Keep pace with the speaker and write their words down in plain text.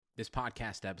This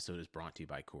podcast episode is brought to you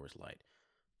by Coors Light.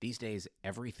 These days,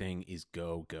 everything is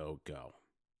go, go, go.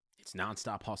 It's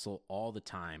nonstop hustle all the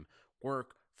time.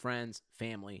 Work, friends,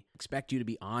 family expect you to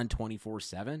be on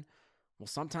 24/7. Well,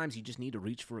 sometimes you just need to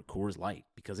reach for a Coors Light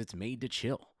because it's made to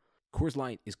chill. Coors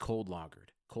Light is cold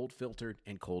lagered, cold filtered,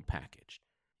 and cold packaged.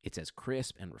 It's as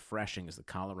crisp and refreshing as the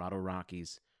Colorado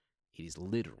Rockies. It is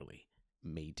literally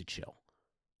made to chill.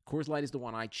 Coors Light is the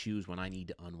one I choose when I need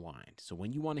to unwind. So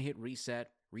when you want to hit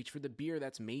reset, reach for the beer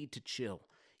that's made to chill.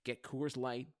 Get Coors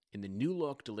Light in the new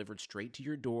look delivered straight to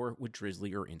your door with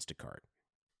Drizzly or Instacart.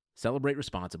 Celebrate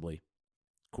responsibly.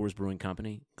 Coors Brewing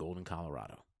Company, Golden,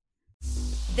 Colorado.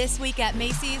 This week at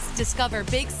Macy's, discover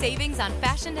big savings on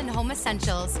fashion and home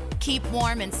essentials. Keep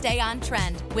warm and stay on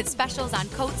trend with specials on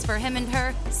coats for him and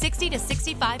her, 60 to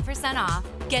 65% off.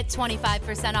 Get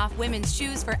 25% off women's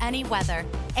shoes for any weather.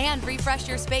 And refresh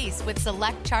your space with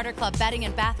select Charter Club bedding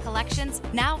and bath collections,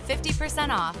 now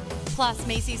 50% off. Plus,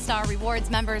 Macy's Star Rewards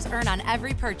members earn on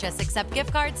every purchase except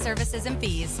gift cards, services, and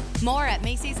fees. More at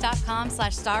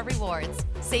Macys.com/Star Rewards.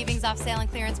 Savings off sale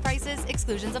and clearance prices,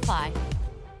 exclusions apply.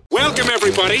 Welcome,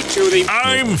 everybody, to the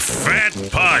I'm Fat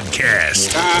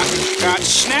podcast.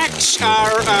 Snacks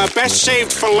are best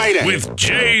saved for later. With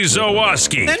Jay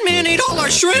Zawoski. That man ate all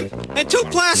our shrimp and 2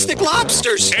 plastic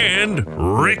lobsters. And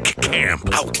Rick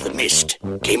Camp. Out the mist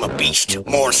came a beast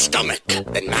more stomach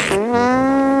than man.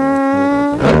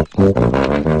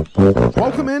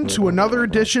 Welcome into another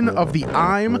edition of the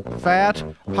I'm Fat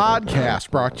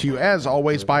podcast, brought to you as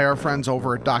always by our friends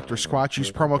over at Dr. Squatch.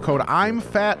 Use promo code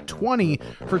I'mFat20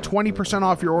 for 20%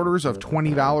 off your orders of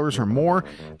 $20 or more.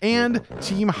 And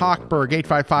Team Hochberg,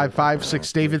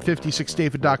 855-56-DAVID,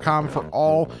 56david.com for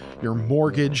all your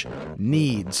mortgage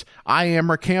needs. I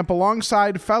am Rick Camp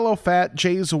alongside fellow fat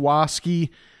Jay Zawoski.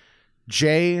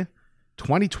 Jay,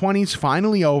 2020's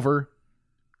finally over.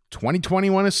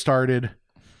 2021 has started.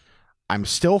 I'm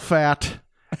still fat,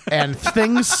 and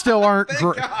things still aren't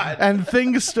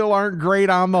great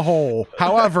on the whole.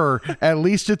 However, at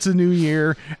least it's a new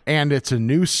year and it's a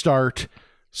new start.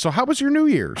 So, how was your New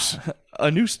Year's? A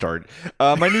new start.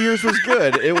 My New Year's was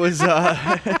good. It was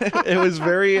it was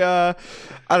very I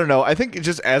don't know. I think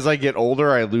just as I get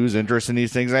older, I lose interest in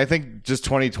these things. And I think just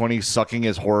 2020 sucking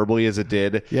as horribly as it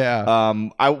did. Yeah.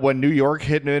 When New York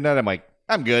hit midnight, I'm like,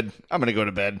 I'm good. I'm going to go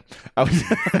to bed. I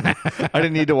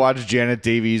didn't need to watch Janet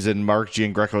Davies and Mark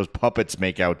Giangreco's puppets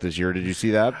make out this year. Did you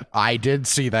see that? I did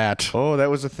see that. Oh, that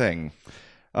was a thing.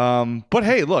 But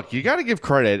hey, look, you got to give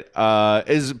credit.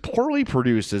 As poorly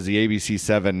produced as the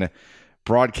ABC7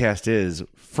 broadcast is,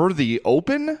 for the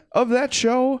open of that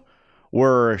show,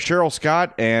 where Cheryl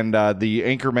Scott and the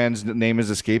anchorman's name is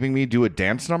escaping me do a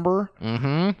dance number.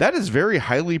 Mm-hmm. That is very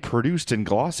highly produced and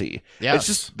glossy. Yes. It's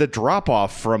just the drop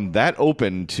off from that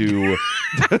open to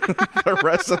the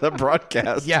rest of the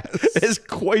broadcast is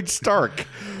quite stark.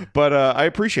 But I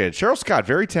appreciate it. Cheryl Scott,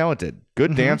 very talented,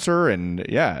 good dancer, and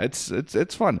yeah,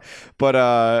 it's fun.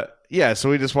 But yeah,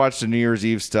 so we just watched the New Year's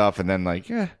Eve stuff, and then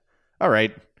all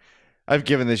right. I've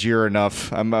given this year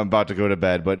enough. I'm about to go to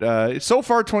bed. But so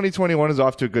far, 2021 is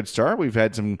off to a good start. We've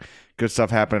had some good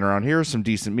stuff happening around here, some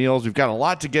decent meals. We've got a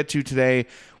lot to get to today.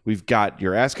 We've got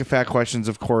your Ask a Fat questions,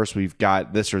 of course. We've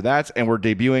got this or that. And we're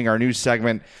debuting our new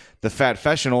segment, The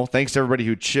Fatfessional. Thanks to everybody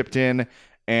who chipped in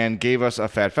and gave us a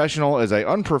Fatfessional as I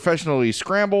unprofessionally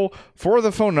scramble for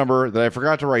the phone number that I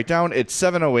forgot to write down. It's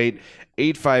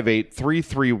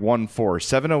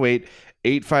 708-858-3314.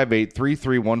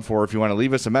 708-858-3314. If you want to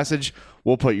leave us a message,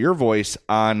 we'll put your voice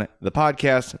on the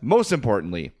podcast. Most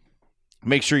importantly,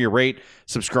 make sure you rate,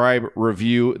 subscribe,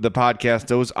 review the podcast.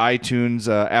 Those iTunes,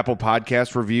 Apple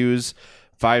Podcast reviews,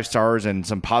 5 stars and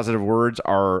some positive words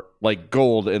are like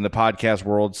gold in the podcast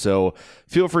world. So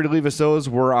feel free to leave us those.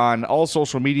 We're on all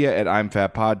social media at I'm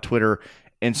Fat Pod, Twitter,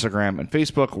 Instagram, and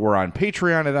Facebook. We're on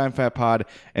Patreon at I'm Fat Pod.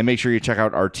 And make sure you check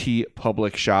out our T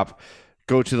Public shop.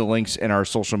 Go to the links in our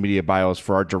social media bios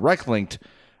for our direct link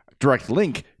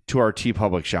to our T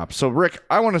Public shop. So, Rick,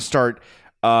 I want to start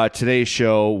today's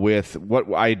show with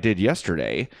what I did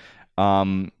yesterday.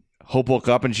 Hope woke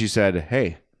up and she said, "Hey."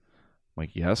 I'm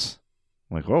like, "Yes."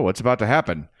 I'm like, "Whoa, what's about to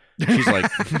happen?" She's like,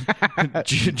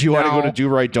 do you want to go to Do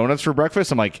Right Donuts for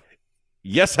breakfast? I'm like,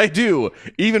 yes, I do.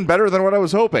 Even better than what I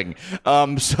was hoping.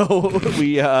 So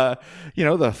we,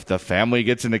 the family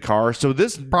gets in the car. So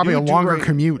this probably a longer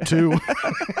commute too.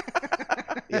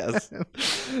 Yes.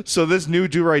 So this new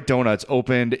Do Right Donuts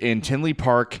opened in Tinley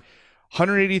Park,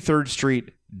 183rd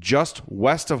Street, just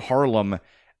west of Harlem.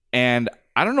 And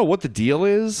I don't know what the deal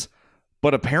is,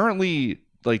 but apparently,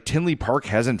 like, Tinley Park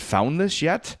hasn't found this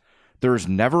yet. There's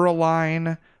never a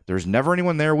line. There's never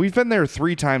anyone there. We've been there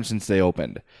 3 times since they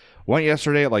opened. Went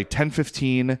yesterday at like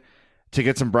 10:15 to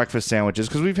get some breakfast sandwiches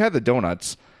because we've had the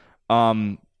donuts.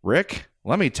 Rick,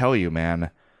 let me tell you,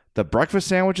 man, the breakfast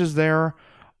sandwiches there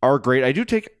are great. I do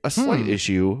take a slight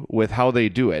issue with how they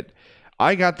do it.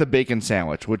 I got the bacon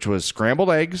sandwich, which was scrambled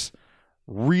eggs,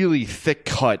 really thick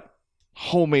cut,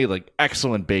 homemade, like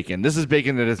excellent bacon. This is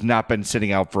bacon that has not been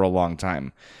sitting out for a long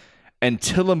time. And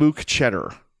Tillamook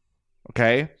cheddar.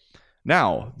 Okay?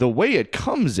 Now, the way it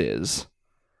comes is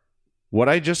what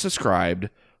I just described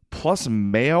plus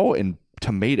mayo and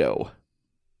tomato.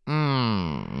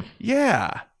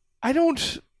 Yeah.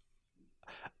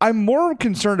 I'm more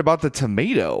concerned about the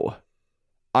tomato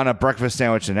on a breakfast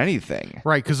sandwich than anything.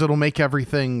 Right, because it'll make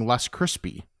everything less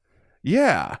crispy.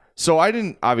 Yeah. So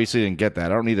I obviously didn't get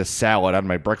that. I don't need a salad on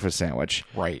my breakfast sandwich.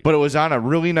 Right. But it was on a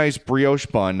really nice brioche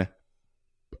bun.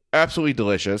 Absolutely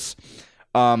delicious.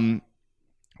 That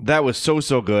was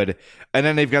so good. And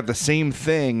then they've got the same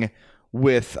thing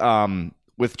with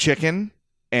chicken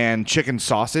and chicken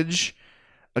sausage.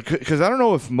 Because I don't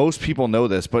know if most people know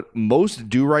this, but most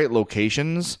Do Right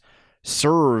locations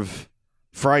serve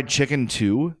fried chicken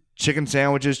too. Chicken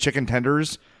sandwiches, chicken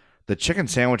tenders. The chicken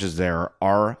sandwiches there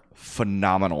are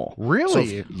phenomenal.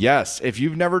 Really? So yes. If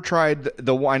you've never tried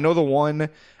I know the one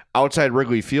outside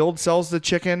Wrigley Field sells the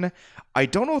chicken. I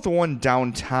don't know if the one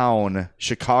downtown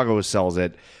Chicago sells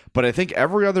it, but I think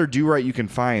every other Do Right you can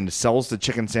find sells the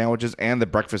chicken sandwiches and the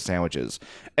breakfast sandwiches.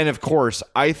 And of course,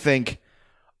 I think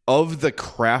of the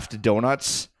craft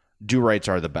donuts, Do Rights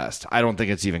are the best. I don't think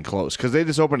it's even close because they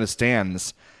just opened a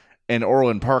Stan's in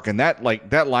Orland Park, and that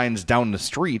line's down the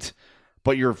street,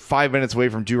 but you're 5 minutes away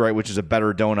from Do Right, which is a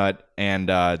better donut, and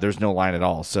there's no line at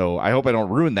all. So I hope I don't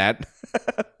ruin that.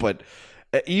 But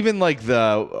even like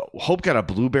the Hope got a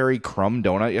blueberry crumb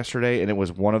donut yesterday, and it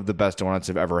was one of the best donuts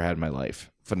I've ever had in my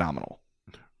life. Phenomenal.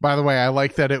 By the way, I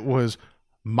like that it was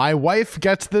my wife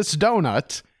gets this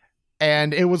donut,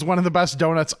 and it was one of the best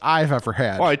donuts I've ever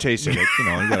had. Well, I tasted it.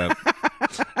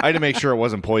 I had to make sure it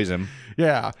wasn't poison.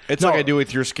 Yeah. It's like I do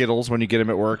with your Skittles when you get them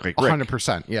at work. Like, Rick,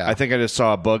 100%. Yeah. I think I just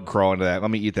saw a bug crawl into that. Let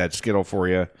me eat that Skittle for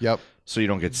you. Yep. So you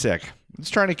don't get sick.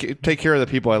 Just trying to take care of the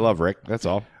people I love, Rick. That's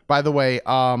all. By the way,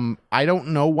 I don't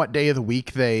know what day of the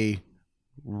week they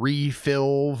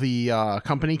refill the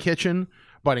company kitchen,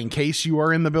 but in case you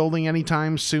are in the building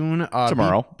anytime soon,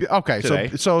 tomorrow. Okay.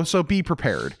 Today. So be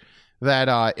prepared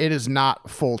that it is not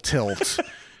full tilt.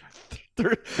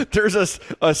 There's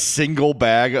a single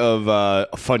bag of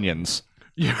Funyuns.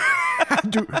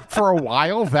 Dude, for a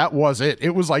while, that was it.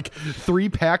 It was like 3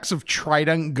 packs of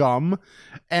Trident gum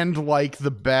and like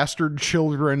the bastard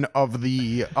children of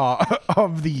the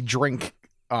drink,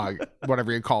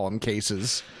 whatever you call them,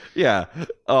 cases. Yeah.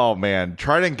 Oh man,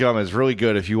 Trident gum is really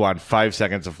good if you want 5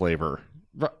 seconds of flavor.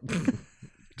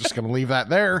 Just gonna leave that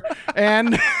there.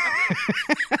 And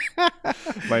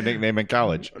my nickname in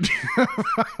college.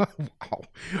 Wow.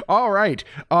 All right.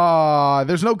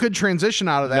 There's no good transition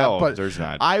out of that. No, but there's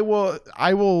not. I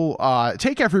will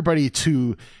take everybody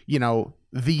to,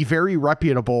 the very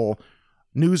reputable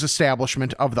news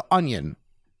establishment of The Onion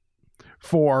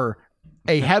for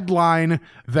a headline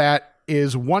that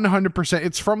is 100%.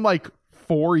 It's from like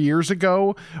 4 years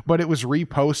ago, but it was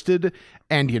reposted.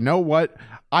 And you know what?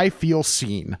 I feel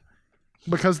seen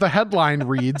because the headline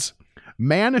reads,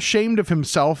 "Man ashamed of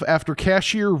himself after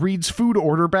cashier reads food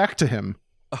order back to him."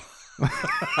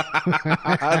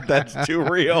 That's too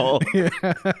real. Yeah.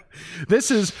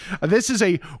 This is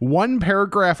a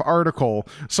 1-paragraph article,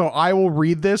 so I will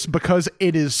read this because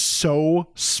it is so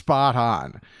spot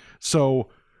on. So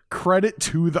credit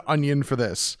to The Onion for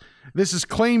this. This is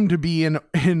claimed to be in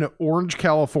Orange,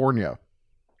 California.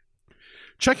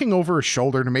 Checking over his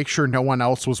shoulder to make sure no one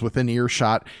else was within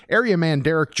earshot, area man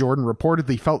Derek Jordan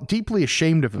reportedly felt deeply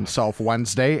ashamed of himself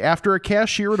Wednesday after a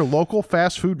cashier at a local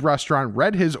fast food restaurant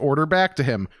read his order back to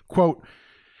him. Quote,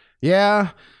 Yeah,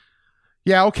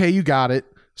 okay, you got it,"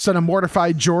 said a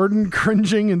mortified Jordan,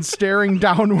 cringing and staring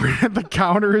downward at the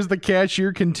counter as the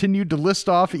cashier continued to list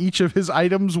off each of his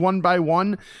items one by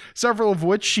one, several of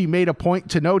which she made a point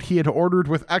to note he had ordered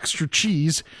with extra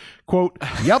cheese. Quote,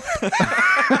 "Yep."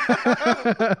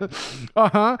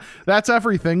 That's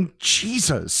everything.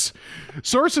 Jesus.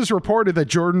 Sources reported that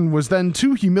Jordan was then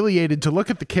too humiliated to look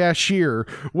at the cashier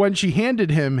when she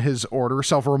handed him his order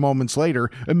several moments later,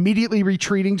 immediately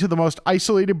retreating to the most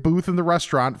isolated booth in the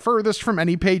restaurant, furthest from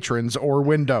any patrons or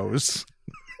windows.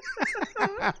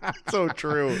 So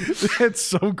true. It's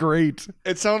so great.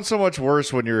 It sounds so much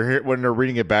worse when they're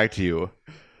reading it back to you.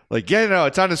 Like, yeah, no,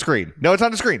 it's on the screen. No, it's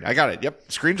on the screen. I got it. Yep,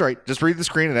 screen's right. Just read the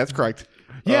screen and that's correct.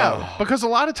 Yeah, because a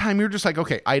lot of time you're just like,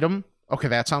 okay, item. Okay,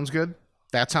 that sounds good.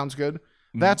 That sounds good.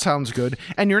 That sounds good.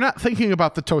 And you're not thinking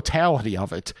about the totality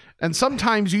of it. And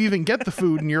sometimes you even get the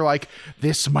food and you're like,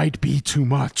 this might be too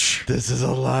much. This is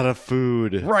a lot of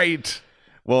food. Right.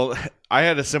 Well, I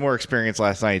had a similar experience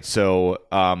last night. So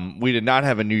we did not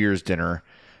have a New Year's dinner.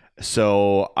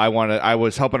 So I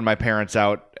was helping my parents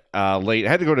out late. I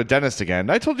had to go to dentist again.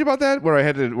 I told you about that where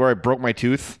I broke my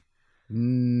tooth.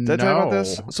 Did I tell you about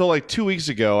this? So like 2 weeks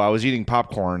ago, I was eating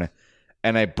popcorn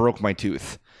and I broke my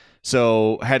tooth.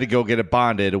 So had to go get it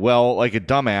bonded. Well, like a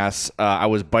dumbass, I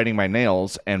was biting my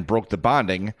nails and broke the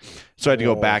bonding. So I had to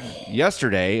go back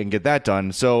yesterday and get that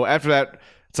done. So after that,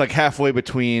 it's like halfway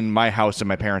between my house and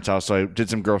my parents' house. So I did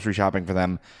some grocery shopping for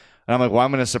them. And I'm like, well,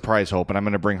 I'm going to surprise Hope and I'm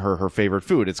going to bring her her favorite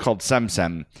food. It's called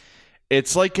Semsem.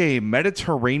 It's like a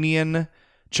Mediterranean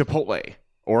Chipotle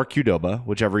or Qdoba,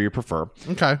 whichever you prefer.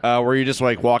 Okay. Where you just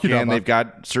like walk Qdoba. in, they've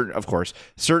got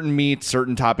certain meats,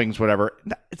 certain toppings, whatever.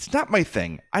 It's not my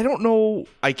thing. I don't know.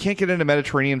 I can't get into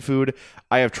Mediterranean food.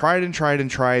 I have tried.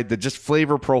 The just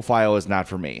flavor profile is not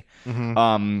for me.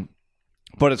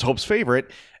 But it's Hope's favorite.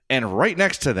 And right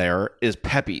next to there is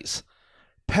Pepe's.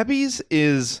 Pepe's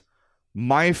is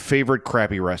my favorite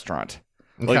crappy restaurant.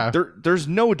 Okay. Like there's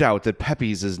no doubt that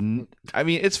Pepe's is. I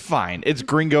mean, it's fine. It's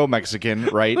gringo Mexican,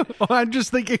 right? Well, I'm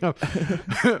just thinking of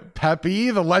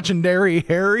Pepe, the legendary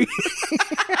Harry.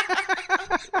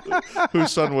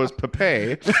 Whose son was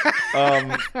Pepe.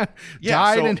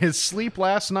 Died in his sleep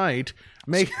last night.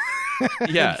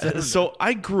 So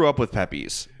I grew up with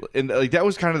Pepe's, and like that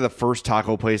was kind of the first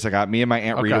taco place I got. Me and my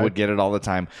Aunt Rita would get it all the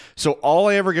time. So all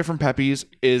I ever get from Pepe's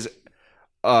is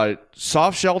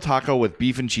soft shell taco with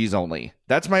beef and cheese only.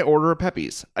 That's my order of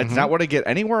Pepe's. It's not what I get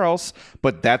anywhere else,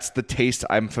 but that's the taste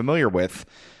I'm familiar with.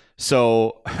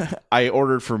 So I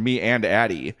ordered for me and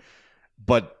Addie,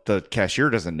 but the cashier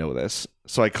doesn't know this.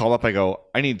 So I call up, I go,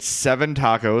 I need 7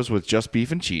 tacos with just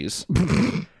beef and cheese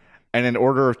and an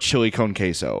order of chili con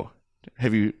queso.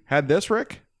 Have you had this,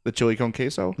 Rick? The chili con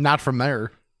queso? Not from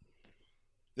there.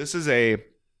 This is a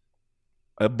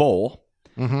bowl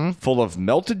full of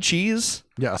melted cheese.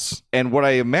 Yes. And what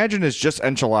I imagine is just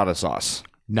enchilada sauce.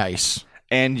 Nice.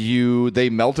 And they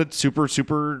melt it super,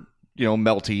 super,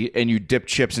 melty, and you dip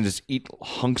chips and just eat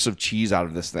hunks of cheese out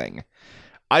of this thing.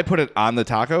 I put it on the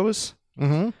tacos,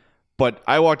 but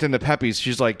I walked into Pepe's.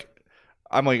 She's like,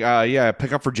 I'm like, yeah,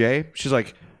 pick up for Jay. She's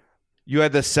like, you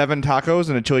had the 7 tacos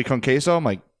and a chili con queso? I'm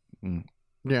like,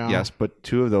 yeah. Yes, but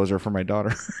 2 of those are for my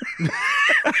daughter.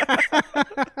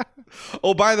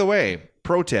 Oh, by the way,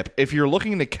 pro tip, if you're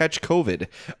looking to catch COVID,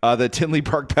 the Tinley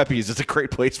Park Pepe's is a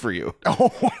great place for you.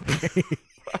 Oh, okay.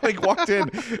 I walked in.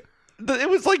 It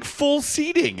was like full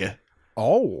seating.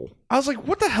 Oh. I was like,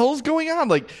 what the hell is going on?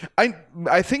 Like,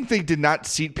 I think they did not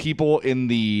seat people in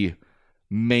the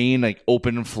main like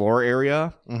open floor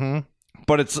area.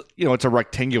 But it's it's a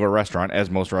rectangular restaurant, as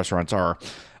most restaurants are.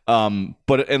 And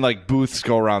like booths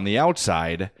go around the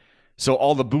outside. So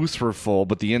all the booths were full,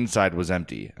 but the inside was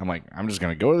empty. I'm like, I'm just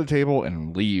going to go to the table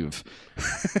and leave.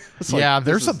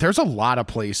 There's a lot of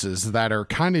places that are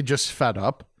kind of just fed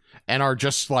up and are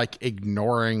just like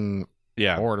ignoring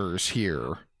orders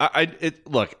here.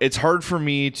 Look, it's hard for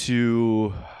me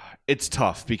to. It's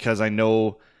tough because I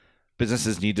know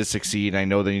businesses need to succeed. I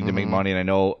know they need to make money, and I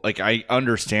know, like, I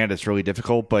understand it's really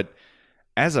difficult. But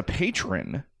as a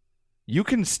patron, you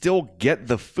can still get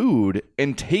the food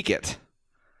and take it.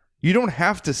 You don't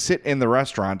have to sit in the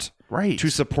restaurant to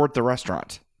support the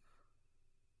restaurant.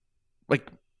 Like,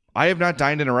 I have not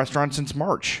dined in a restaurant since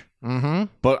March,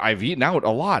 but I've eaten out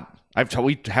a lot.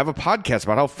 We have a podcast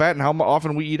about how fat and how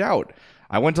often we eat out.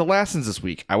 I went to Lassen's this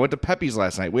week. I went to Pepe's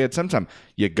last night. We had some time.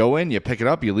 You go in, you pick it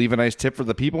up, you leave a nice tip for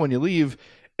the people, and you leave.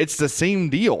 It's the same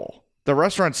deal. The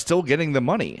restaurant's still getting the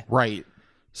money. Right.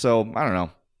 So, I don't know.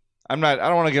 I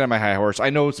don't want to get on my high horse. I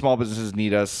know small businesses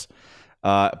need us,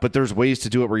 but there's ways to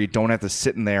do it where you don't have to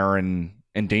sit in there and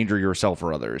endanger yourself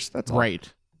or others. That's all.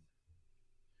 Right.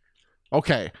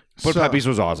 Okay. But Pepe's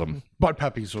was awesome.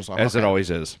 As it always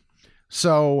is.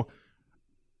 So,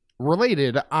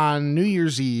 related, on New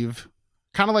Year's Eve,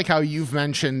 kind of like how you've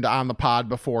mentioned on the pod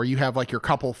before, you have like your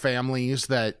couple families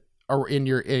that are in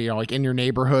your, like in your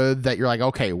neighborhood that you're like,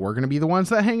 okay, we're going to be the ones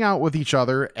that hang out with each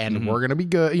other and we're going to be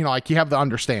good. Like you have the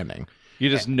understanding. You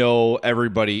just know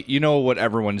everybody, you know what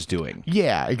everyone's doing.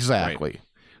 Yeah, exactly. Right.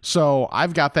 So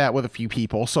I've got that with a few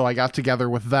people. So I got together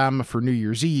with them for New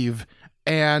Year's Eve,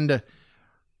 and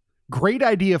great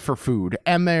idea for food.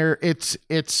 And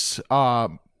it's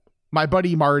my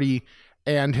buddy Marty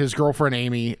and his girlfriend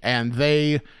Amy, and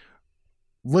they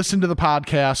listen to the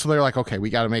podcast, so they're like, okay, we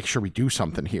got to make sure we do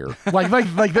something here. Like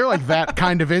they're like that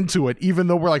kind of into it, even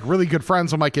though we're like really good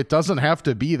friends. I'm like, it doesn't have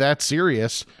to be that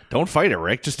serious. Don't fight it,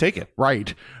 Rick. Just take it.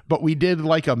 Right. But we did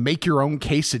like a make your own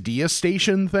quesadilla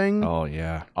station thing. Oh,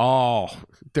 yeah. Oh,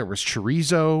 there was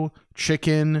chorizo,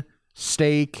 chicken,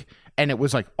 steak, and it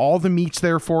was like all the meats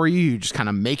there for you. You just kind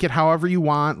of make it however you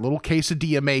want, little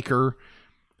quesadilla maker.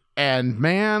 And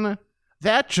man,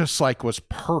 that just like was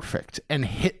perfect and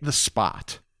hit the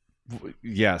spot.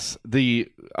 Yes. The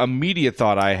immediate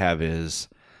thought I have is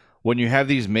when you have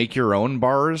these make your own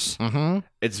bars,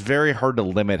 it's very hard to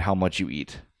limit how much you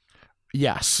eat.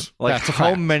 Yes. Like, that's a how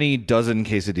fact. many dozen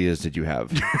quesadillas did you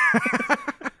have?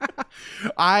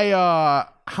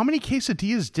 How many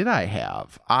quesadillas did I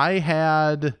have? I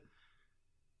had.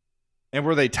 And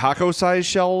were they taco size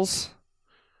shells?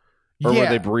 Or were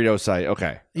they burrito size?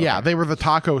 Okay. Yeah, they were the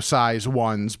taco size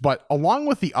ones, but along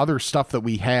with the other stuff that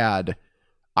we had,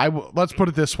 let's put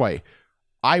it this way.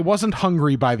 I wasn't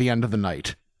hungry by the end of the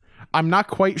night. I'm not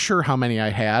quite sure how many I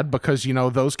had because, you know,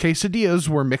 those quesadillas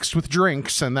were mixed with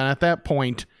drinks. And then at that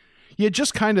point, you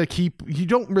just kind of you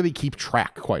don't really keep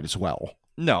track quite as well.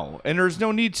 No, and there's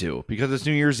no need to because it's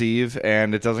New Year's Eve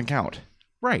and it doesn't count.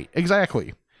 Right,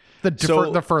 exactly.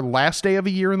 The for last day of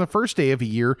a year and the first day of a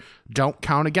year don't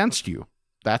count against you.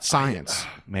 That's science.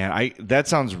 Man, that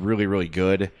sounds really, really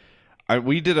good.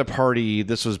 We did a party,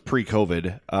 this was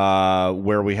pre-COVID,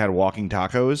 where we had walking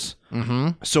tacos. Mm-hmm.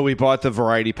 So we bought the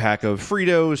variety pack of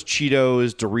Fritos,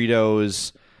 Cheetos,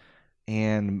 Doritos,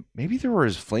 and maybe there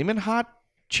was Flamin' Hot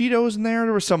Cheetos in there.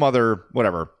 There was some other,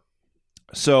 whatever.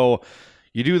 So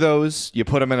you do those, you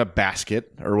put them in a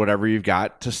basket or whatever you've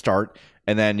got to start,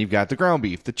 and then you've got the ground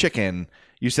beef, the chicken,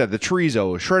 you said the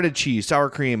chorizo, shredded cheese, sour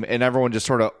cream, and everyone just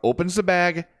sort of opens the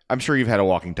bag. I'm sure you've had a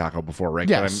walking taco before, Rick.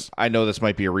 Yes. But I know this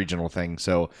might be a regional thing.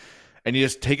 So, and you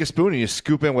just take a spoon and you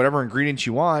scoop in whatever ingredients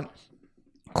you want,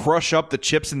 crush up the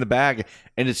chips in the bag,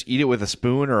 and just eat it with a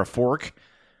spoon or a fork.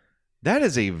 That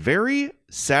is a very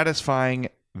satisfying,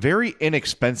 very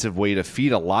inexpensive way to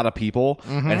feed a lot of people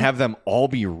and have them all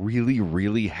be really,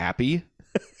 really happy.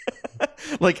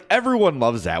 Like, everyone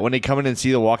loves that. When they come in and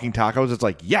see the walking tacos, it's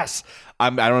like, yes,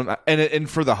 and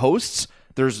for the hosts,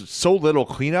 there's so little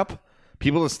cleanup.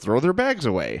 People just throw their bags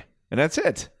away, and that's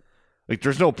it. Like,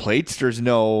 there's no plates. You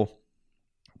don't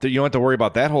have to worry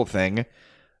about that whole thing.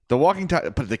 The walking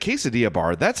taco, but the quesadilla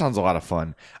bar, that sounds a lot of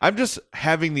fun. I'm just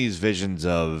having these visions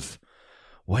of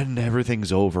when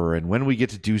everything's over and when we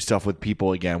get to do stuff with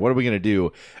people again. What are we going to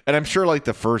do? And I'm sure, like,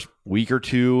 the first week or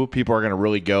two, people are going to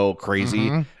really go crazy,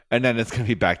 and then it's going to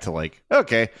be back to like,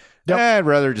 okay, I'd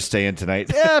rather just stay in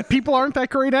tonight. Yeah, people aren't that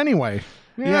great anyway.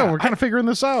 Yeah, we're kind of figuring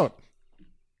this out.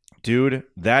 Dude,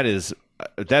 that's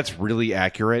really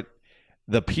accurate.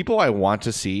 The people I want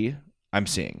to see, I'm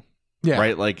seeing. Yeah.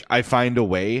 Right? Like, I find a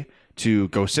way to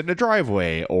go sit in a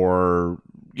driveway or,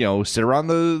 you know, sit around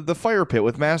the fire pit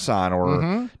with masks on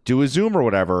or do a Zoom or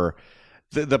whatever.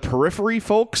 The periphery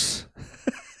folks,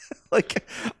 like,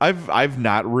 I've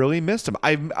not really missed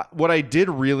them. What I did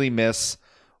really miss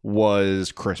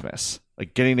was Christmas.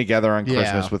 Like, getting together on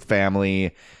Christmas with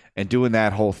family and doing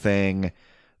that whole thing.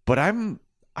 But I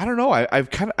don't know.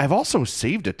 I've also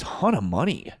saved a ton of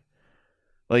money.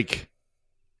 Like,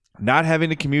 not having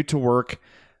to commute to work,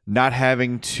 not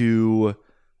having to,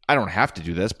 I don't have to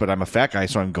do this, but I'm a fat guy,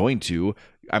 so I'm going to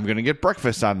get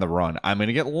breakfast on the run. I'm going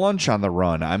to get lunch on the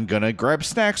run. I'm going to grab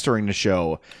snacks during the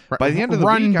show. By the end of the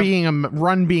week,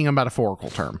 run being a metaphorical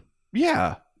term.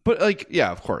 Yeah. But like,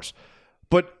 yeah, of course.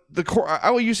 But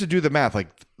I used to do the math, like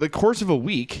the course of a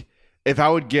week, if I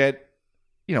would get,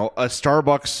 you know, a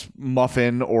Starbucks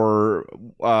muffin or,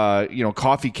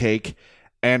 coffee cake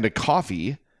and a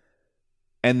coffee,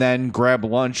 and then grab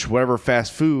lunch, whatever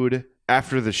fast food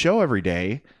after the show every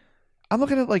day, I'm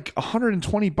looking at like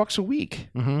 $120 a week.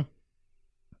 Mm-hmm.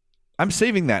 I'm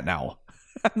saving that now.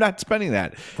 I'm not spending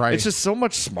that. Right. It's just so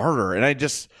much smarter. And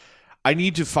I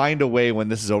need to find a way when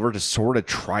this is over to sort of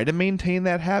try to maintain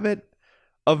that habit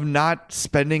of not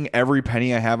spending every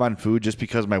penny I have on food just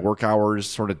because my work hours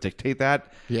sort of dictate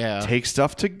that. Yeah. Take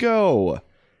stuff to go.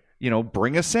 You know,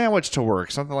 bring a sandwich to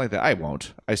work, something like that. I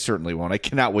won't. I certainly won't. I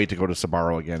cannot wait to go to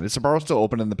Sbarro again. Is Sbarro still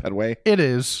open in the Pedway? It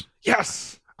is.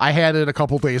 Yes. I had it a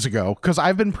couple days ago because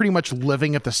I've been pretty much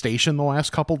living at the station the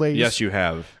last couple days. Yes, you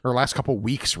have. Or last couple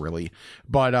weeks, really.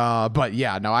 But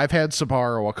yeah, no, I've had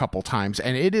Sbarro a couple times,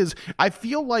 and it is. I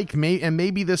feel like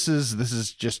maybe this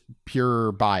is just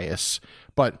pure bias,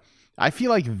 but I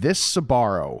feel like this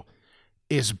Sbarro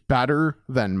is better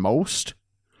than most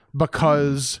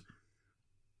because.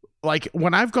 Like,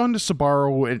 when I've gone to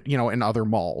Sbarro, you know, in other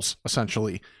malls,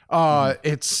 essentially,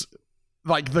 it's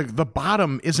like the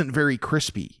bottom isn't very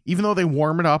crispy, even though they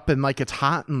warm it up and like it's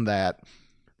hot and that.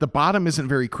 The bottom isn't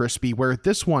very crispy, where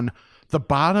this one, the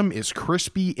bottom is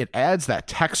crispy. It adds that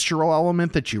textural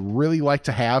element that you really like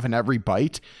to have in every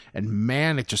bite. And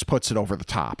man, it just puts it over the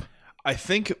top. I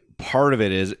think part of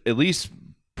it is, at least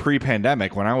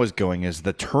pre-pandemic when I was going, is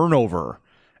the turnover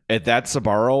at that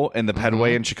Sbarro and the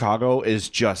Pedway in Chicago is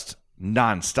just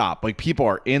nonstop. Like, people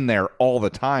are in there all the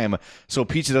time. So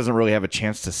pizza doesn't really have a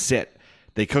chance to sit.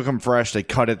 They cook them fresh, they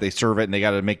cut it, they serve it, and they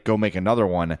got to go make another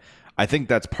one. I think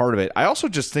that's part of it. I also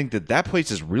just think that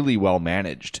place is really well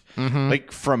managed.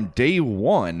 Like, from day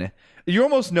one, you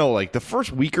almost know, like, the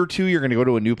first week or two, you're going to go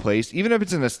to a new place. Even if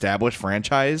it's an established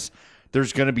franchise,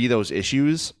 there's going to be those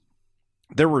issues.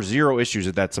 There were zero issues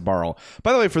at that Sbarro.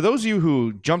 By the way, for those of you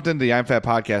who jumped into the I'm Fat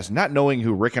podcast, not knowing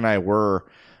who Rick and I were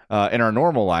in our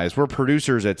normal lives, we're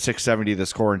producers at 670 The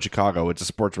Score in Chicago. It's a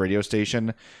sports radio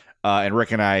station. And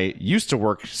Rick and I used to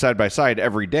work side by side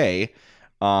every day.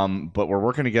 But we're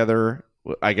working together.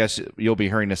 I guess you'll be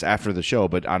hearing this after the show,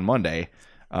 but on Monday,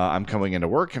 I'm coming into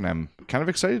work and I'm kind of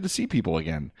excited to see people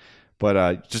again.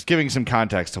 But just giving some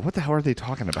context to what the hell are they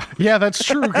talking about? Yeah, that's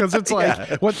true. Because it's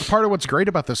like, part of what's great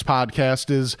about this podcast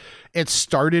is it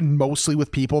started mostly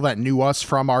with people that knew us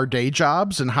from our day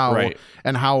jobs, and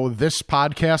how this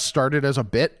podcast started as a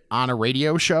bit on a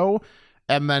radio show.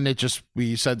 And then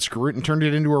we said, screw it, and turned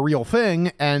it into a real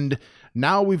thing. And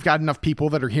now we've got enough people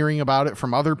that are hearing about it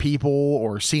from other people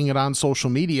or seeing it on social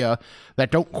media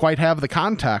that don't quite have the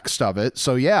context of it.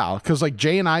 So yeah, because like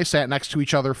Jay and I sat next to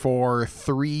each other for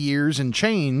 3 years and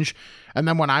change. And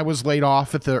then when I was laid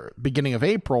off at the beginning of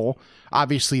April,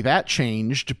 obviously that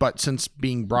changed. But since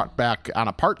being brought back on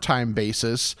a part-time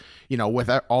basis, with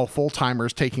all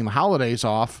full-timers taking the holidays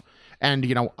off, and,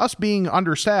 us being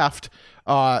understaffed,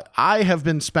 I have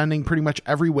been spending pretty much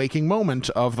every waking moment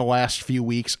of the last few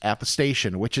weeks at the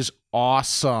station, which is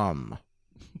awesome.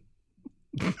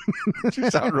 You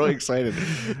sound really excited.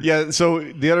 Yeah. So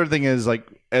the other thing is, like,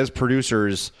 as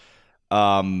producers,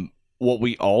 what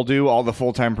we all do, all the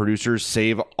full-time producers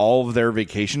save all of their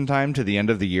vacation time to the end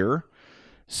of the year.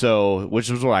 So, which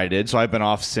is what I did. So I've been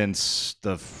off since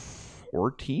the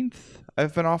 14th.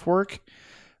 I've been off work.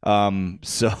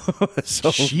 So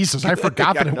Jesus, I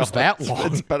forgot that it was that long.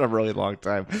 It's been a really long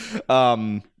time.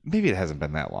 Maybe it hasn't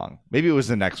been that long. Maybe it was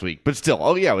the next week, but still.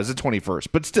 Oh yeah, it was the 21st,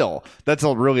 but still, that's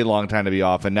a really long time to be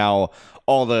off. And now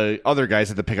all the other guys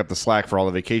have to pick up the slack for all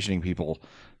the vacationing people.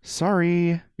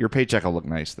 Sorry, your paycheck will look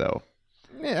nice though.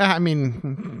 Yeah, I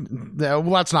mean,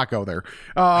 let's not go there.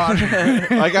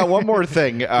 I got one more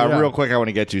thing real quick I want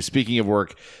to get to. Speaking of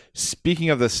work,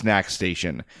 speaking of the snack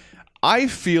station, I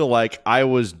feel like I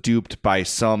was duped by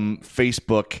some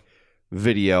Facebook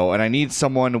video, and I need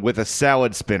someone with a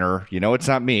salad spinner. It's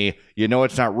not me.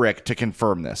 It's not Rick, to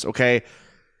confirm this, okay?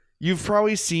 You've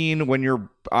probably seen when you're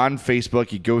on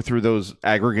Facebook, you go through those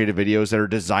aggregated videos that are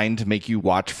designed to make you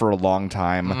watch for a long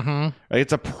time. Mm-hmm. Right?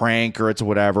 It's a prank or it's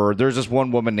whatever. There's this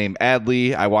one woman named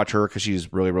Adley. I watch her because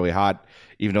she's really, really hot,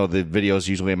 even though the videos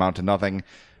usually amount to nothing.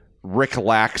 Rick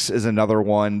Lax is another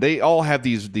one. They all have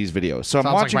these videos. So I'm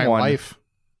watching like my one. Life.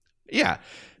 Yeah.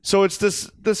 So it's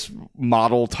this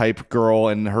model type girl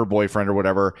and her boyfriend or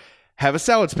whatever have a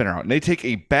salad spinner out, and they take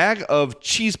a bag of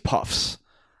cheese puffs.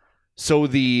 So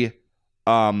the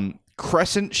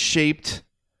crescent shaped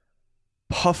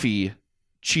puffy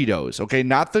Cheetos, okay,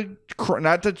 not the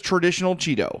traditional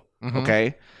Cheeto,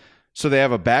 okay. So they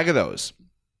have a bag of those.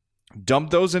 Dump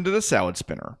those into the salad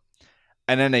spinner.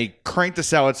 And then they crank the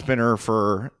salad spinner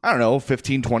for,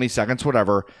 15, 20 seconds,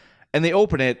 whatever. And they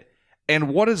open it. And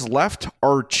what is left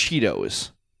are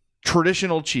Cheetos.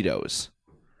 Traditional Cheetos.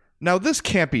 Now, this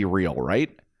can't be real,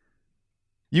 right?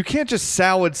 You can't just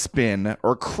salad spin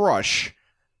or crush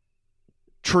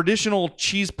traditional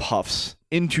cheese puffs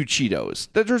into Cheetos.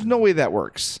 There's no way that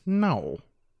works. No.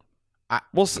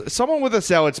 Someone with a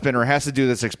salad spinner has to do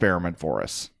this experiment for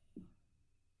us.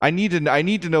 I need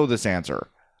to know this answer.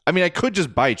 I mean, I could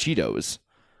just buy Cheetos,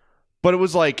 but it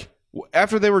was like,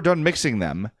 after they were done mixing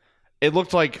them, it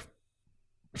looked like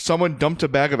someone dumped a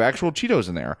bag of actual Cheetos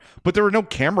in there, but there were no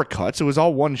camera cuts. It was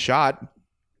all one shot.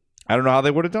 I don't know how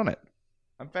they would have done it.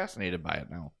 I'm fascinated by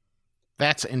it now.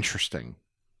 That's interesting.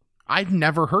 I'd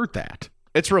never heard that.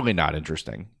 It's really not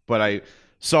interesting, but I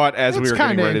saw it as we were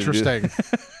getting ready to do it.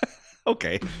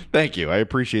 Okay. Thank you. I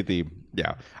appreciate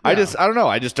yeah. I don't know.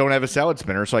 I just don't have a salad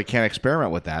spinner, so I can't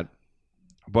experiment with that.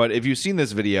 But if you've seen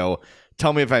this video,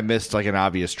 tell me if I missed like an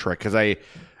obvious trick,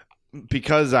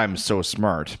 because I'm so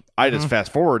smart. I just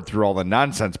fast forward through all the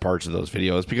nonsense parts of those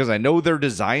videos because I know they're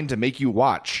designed to make you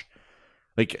watch.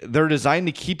 Like, they're designed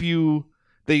to keep you.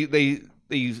 They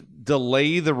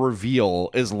delay the reveal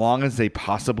as long as they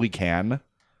possibly can.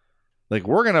 Like,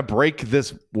 we're going to break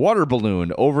this water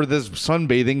balloon over this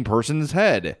sunbathing person's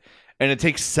head. And it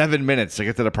takes 7 minutes to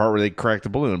get to the part where they crack the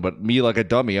balloon. But me, like a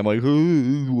dummy, I'm like,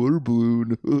 water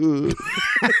balloon.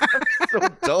 So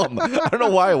dumb. I don't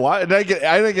know why. And I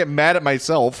get mad at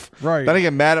myself. Right. Then I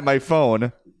get mad at my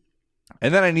phone.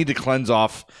 And then I need to cleanse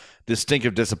off this stink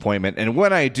of disappointment. And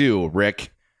when I do,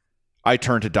 Rick, I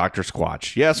turn to Dr.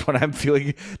 Squatch. Yes, when I'm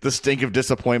feeling the stink of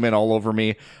disappointment all over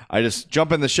me, I just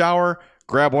jump in the shower,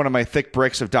 grab one of my thick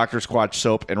bricks of Dr. Squatch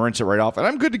soap and rinse it right off. And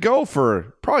I'm good to go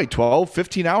for probably 12,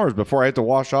 15 hours before I have to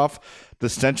wash off the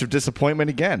stench of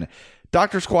disappointment again.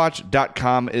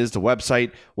 DrSquatch.com is the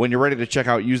website. When you're ready to check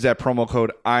out, use that promo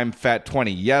code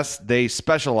I'mFat20. Yes, they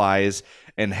specialize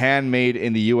in handmade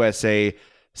in the USA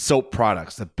soap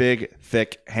products. The big,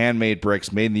 thick, handmade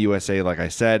bricks made in the USA, like I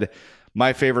said.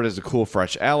 My favorite is the Cool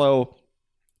Fresh Aloe,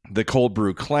 the Cold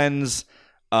Brew Cleanse.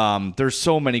 There's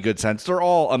so many good scents. They're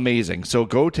all amazing. So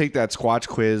go take that Squatch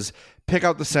quiz, pick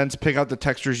out the scents, pick out the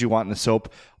textures you want in the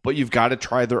soap, but you've got to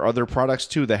try their other products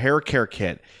too. The hair care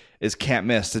kit is can't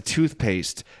miss, the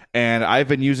toothpaste, and I've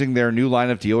been using their new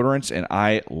line of deodorants and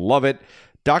I love it.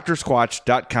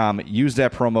 DrSquatch.com. Use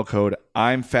that promo code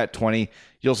I'mFat20.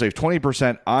 You'll save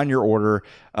 20% on your order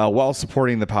while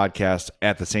supporting the podcast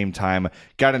at the same time.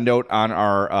 Got a note on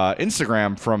our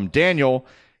Instagram from Daniel.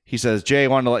 He says, Jay, I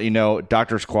wanted to let you know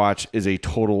Dr. Squatch is a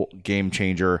total game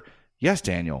changer. Yes,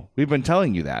 Daniel, we've been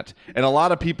telling you that. And a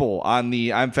lot of people on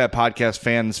the I'm Fat Podcast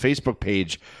fans Facebook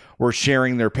page were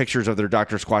sharing their pictures of their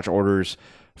Dr. Squatch orders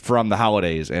from the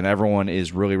holidays, and everyone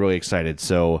is really, really excited.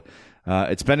 So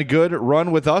it's been a good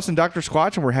run with us and Dr.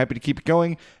 Squatch, and we're happy to keep it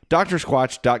going.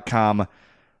 DrSquatch.com,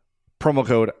 promo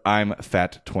code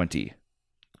I'mFat20.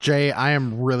 Jay, I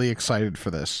am really excited for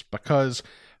this because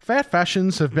Fat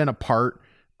Fashions have been a part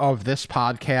of this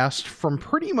podcast from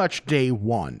pretty much day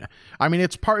one. I mean,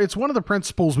 it's one of the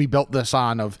principles we built this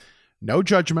on of no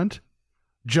judgment,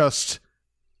 just,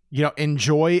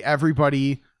 enjoy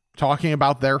everybody talking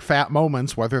about their fat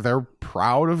moments, whether they're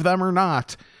proud of them or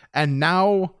not. And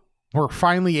now we're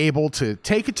finally able to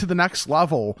take it to the next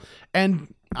level.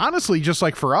 And honestly, just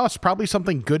like for us, probably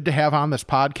something good to have on this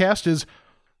podcast is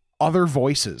other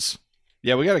voices.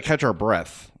 Yeah, we got to catch our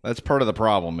breath. That's part of the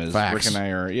problem is Facts. Rick and I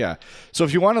are, yeah. So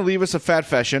if you want to leave us a fat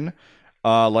fashion,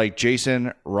 like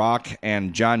Jason, Rock,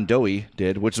 and John Doe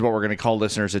did, which is what we're going to call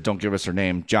listeners that don't give us their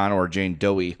name, John or Jane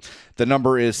Doe. The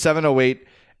number is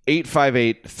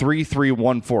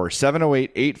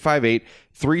 708-858-3314.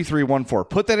 708-858-3314.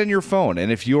 Put that in your phone.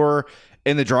 And if you're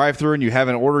in the drive-thru and you have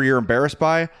an order you're embarrassed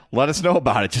by, let us know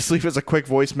about it. Just leave us a quick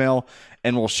voicemail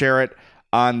and we'll share it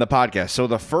on the podcast. So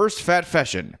the first fat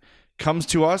fashion comes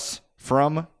to us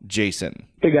from Jason.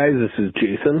 Hey guys, this is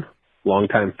Jason,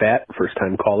 longtime fat, first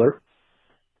time caller.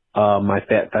 My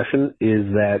fat fashion is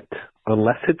that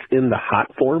unless it's in the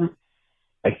hot form,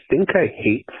 I think I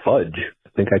hate fudge. I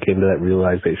think I came to that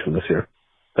realization this year.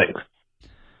 Thanks.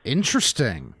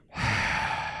 Interesting.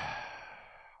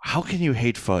 How can you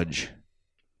hate fudge?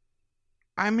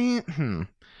 I mean,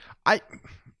 I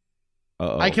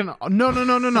can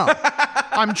no.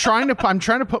 I'm trying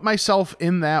to put myself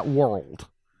in that world.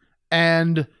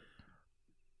 And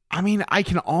I mean, I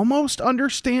can almost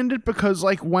understand it because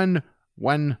like when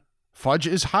fudge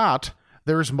is hot,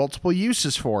 there's multiple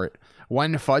uses for it.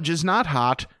 When fudge is not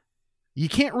hot, you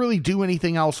can't really do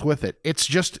anything else with it. It's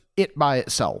just it by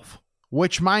itself,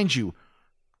 which, mind you,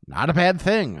 not a bad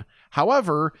thing.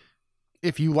 However,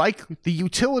 if you like the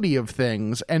utility of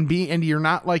things and you're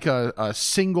not like a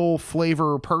single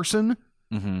flavor person,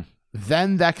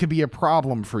 then that could be a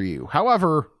problem for you.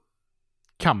 However,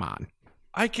 come on.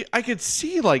 I could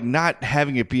see like not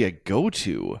having it be a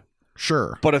go-to.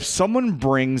 Sure. But if someone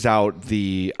brings out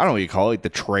the, I don't know what you call it, like the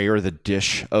tray or the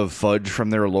dish of fudge from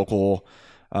their local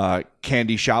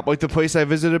candy shop, like the place I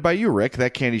visited by you, Rick,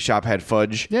 that candy shop had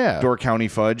fudge, Door County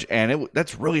fudge, and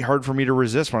that's really hard for me to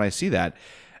resist when I see that.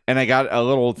 And I got a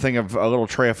little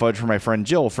tray of fudge for my friend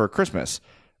Jill for Christmas,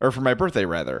 or for my birthday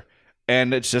rather.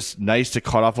 And it's just nice to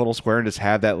cut off a little square and just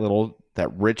have that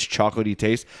rich chocolatey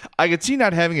taste. I could see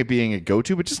not having it being a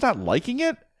go-to, but just not liking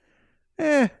it.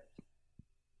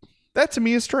 That to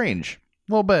me is strange.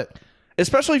 A little bit.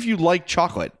 Especially if you like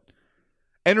chocolate.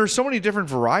 And there's so many different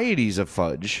varieties of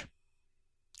fudge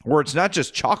where it's not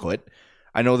just chocolate.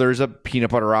 I know there's a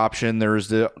peanut butter option. There's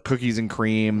the cookies and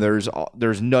cream. There's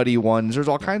nutty ones. There's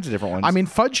all kinds of different ones. I mean,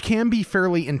 fudge can be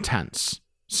fairly intense.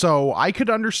 So I could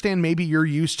understand maybe you're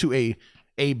used to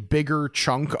a bigger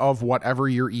chunk of whatever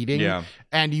you're eating. Yeah.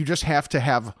 And you just have to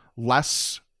have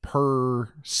less per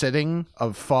sitting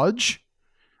of fudge.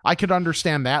 I could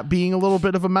understand that being a little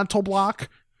bit of a mental block,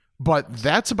 but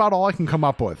that's about all I can come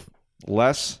up with.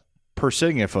 Les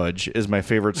Persingifudge is my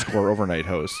favorite Score Overnight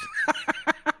host.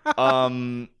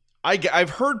 I've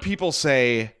heard people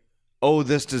say, "Oh,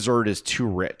 this dessert is too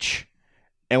rich,"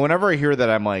 and whenever I hear that,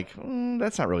 I'm like,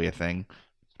 "That's not really a thing,"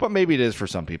 but maybe it is for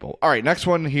some people. All right, next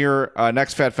one here.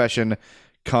 Next Fat Fashion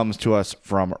comes to us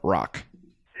from Rock.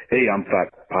 Hey, I'm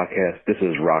Fat Podcast. This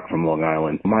is Rock from Long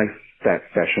Island. My Fat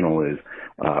Fashional is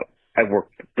I work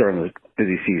during the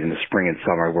busy season, the spring and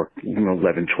summer. I work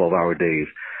 11, 12-hour days,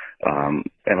 and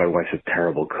my wife's a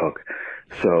terrible cook.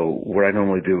 So what I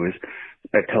normally do is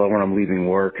I tell her when I'm leaving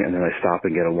work, and then I stop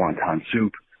and get a wonton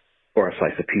soup or a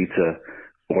slice of pizza,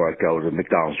 or I go to the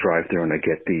McDonald's drive-thru and I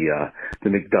get the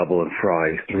McDouble and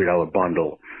fries $3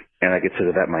 bundle, and I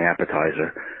consider that my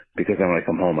appetizer, because then when I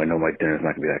come home, I know my dinner's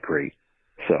not going to be that great.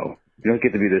 So you don't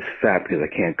get to be this fat because I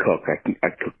can't cook. I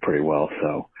cook pretty well,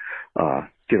 so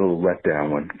get a little let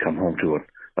down when I come home to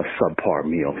a subpar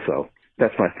meal. So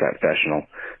that's my Fat Fashional.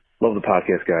 Love the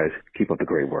podcast, guys. Keep up the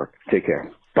great work. Take care.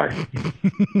 Bye.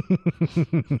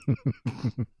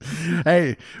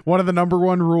 Hey, one of the number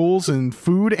one rules in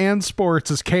food and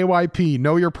sports is KYP,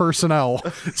 know your personnel.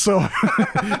 So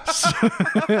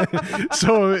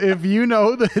if you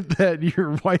know that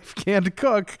your wife can't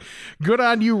cook, good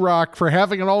on you, Rock, for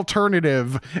having an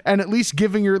alternative and at least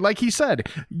giving like he said,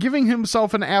 giving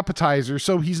himself an appetizer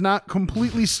so he's not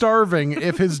completely starving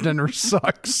if his dinner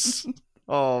sucks.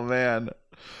 Oh, man.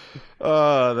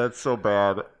 Oh, that's so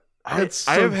bad. I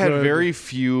have had very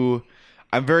few.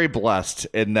 I'm very blessed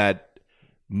in that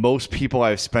most people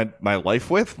I've spent my life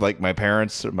with, like my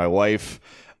parents or my wife,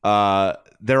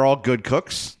 they're all good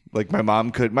cooks. Like my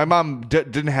mom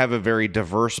didn't have a very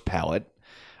diverse palate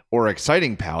or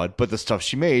exciting palate, but the stuff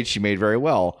she made very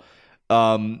well.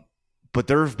 But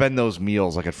there have been those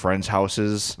meals like at friends'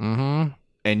 houses, and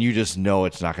you just know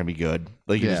it's not going to be good.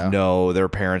 Like you just know their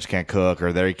parents can't cook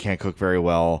or they can't cook very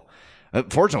well.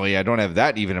 Fortunately, I don't have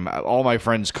that even. All my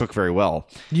friends cook very well.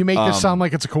 You make this sound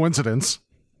like it's a coincidence.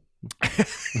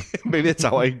 Maybe that's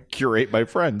how I curate my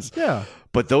friends. Yeah.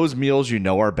 But those meals you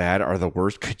know are bad are the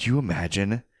worst. Could you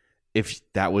imagine if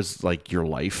that was like your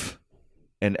life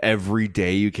and every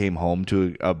day you came home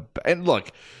to and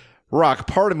look, Rock,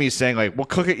 part of me is saying like, well,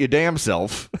 cook it your damn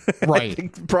self. Right. I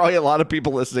think probably a lot of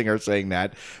people listening are saying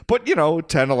that. But, 10,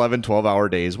 11, 12-hour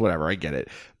days, whatever, I get it.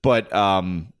 But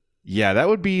yeah, that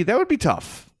would be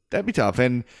tough. That'd be tough.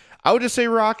 And I would just say,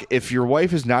 Rock, if your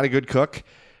wife is not a good cook,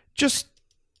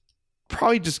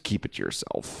 probably just keep it to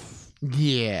yourself.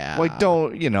 Yeah. Like,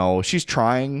 don't, she's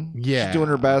trying. Yeah. She's doing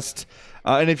her best.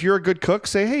 And if you're a good cook,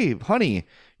 say, hey, honey,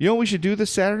 you know what we should do this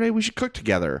Saturday? We should cook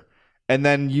together. And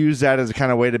then use that as a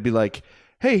kind of way to be like,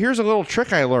 hey, here's a little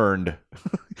trick I learned.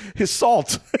 Is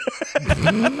salt.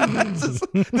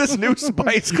 this new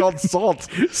spice called salt.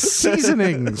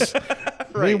 Seasonings.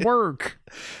 They work.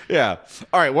 Yeah.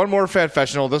 All right, one more Fat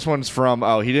Fashional. This one's from,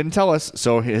 he didn't tell us,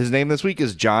 so his name this week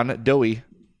is John Dowie.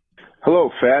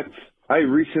 Hello, Fats. I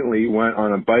recently went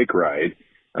on a bike ride,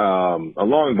 a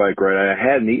long bike ride. I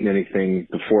hadn't eaten anything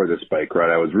before this bike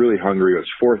ride. I was really hungry. It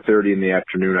was 4:30 in the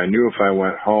afternoon. I knew if I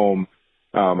went home,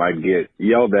 I'd get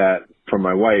yelled at from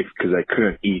my wife because I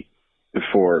couldn't eat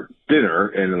before dinner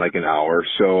in like an hour.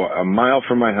 So a mile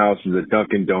from my house is a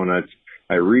Dunkin' Donuts.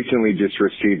 I recently just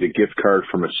received a gift card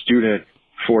from a student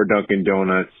for Dunkin'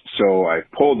 Donuts. So I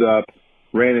pulled up,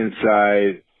 ran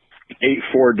inside, ate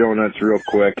 4 donuts real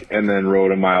quick, and then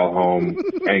rode a mile home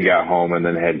and got home and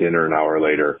then had dinner an hour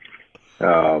later.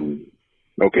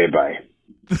 Okay, bye.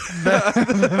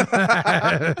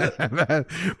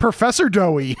 Professor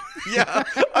Dowie. Yeah,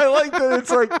 I like that.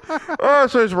 It's like,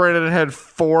 so I just ran in and had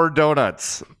 4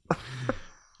 donuts.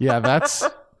 Yeah, that's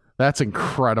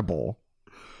incredible.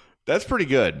 That's pretty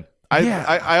good.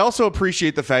 I also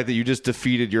appreciate the fact that you just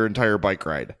defeated your entire bike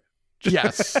ride.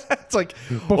 Yes. It's like,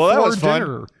 before that was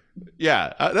dinner. Fun.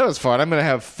 Yeah, that was fun. I'm going to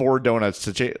have 4 donuts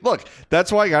to change. Look,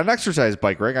 that's why I got an exercise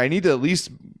bike, Rick. I need to at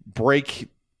least break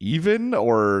even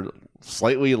or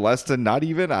slightly less than not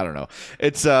even. I don't know.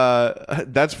 It's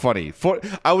that's funny.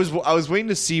 I was waiting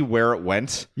to see where it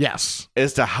went. Yes.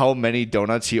 As to how many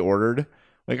donuts he ordered.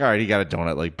 Like, all right, he got a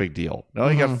donut, like big deal. No,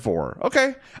 he got 4.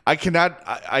 Okay. I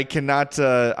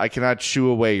cannot shoo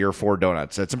away your 4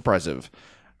 donuts. That's impressive.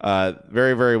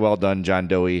 Very, very well done, John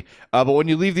Dowie. But when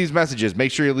you leave these messages,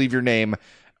 make sure you leave your name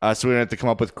so we don't have to come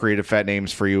up with creative fat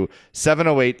names for you.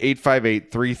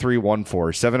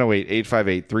 708-858-3314.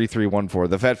 708-858-3314.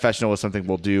 The Fat Fashional is something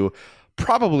we'll do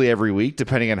probably every week,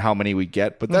 depending on how many we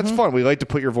get. But that's fun. We like to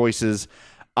put your voices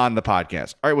on the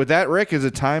podcast. All right, with that, Rick, is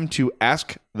it time to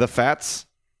ask the Fats?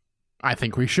 I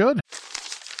think we should.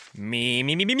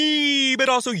 Me, but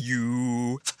also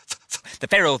you. The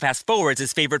Pharaoh fast forwards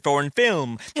his favorite foreign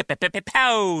film,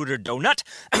 Powder Donut.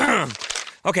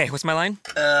 Okay, what's my line?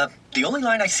 The only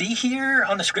line I see here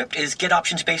on the script is get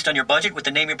options based on your budget with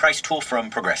the Name Your Price tool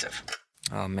from Progressive.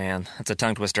 Oh man, that's a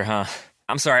tongue twister, huh?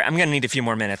 I'm sorry, I'm gonna need a few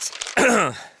more minutes.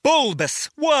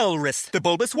 Bulbous Walrus, the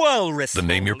Bulbous Walrus. The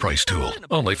Name Your Price tool,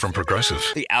 only from Progressive.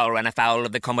 The owl ran afoul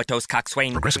of the comatose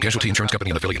coxswain. Progressive Casualty Insurance Company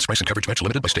and affiliates. Price and coverage match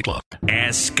limited by state law.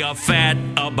 Ask a fat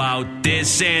about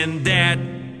this and that.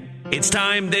 It's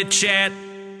time to chat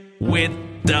with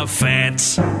the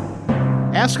Fats.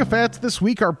 Ask a Fats this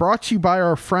week are brought to you by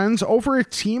our friends over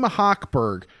at Team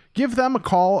Hochberg. Give them a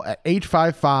call at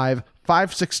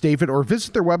 855-56-DAVID or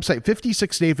visit their website,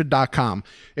 56david.com.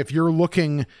 If you're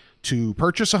looking to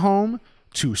purchase a home,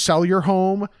 to sell your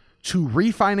home, to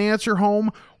refinance your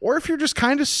home, or if you're just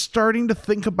kind of starting to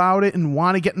think about it and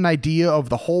want to get an idea of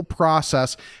the whole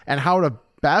process and how to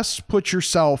best put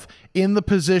yourself in the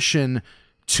position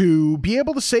to be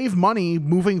able to save money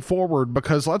moving forward,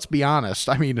 because let's be honest,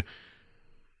 I mean,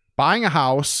 buying a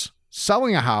house,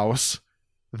 selling a house,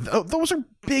 those are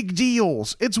big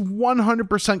deals. It's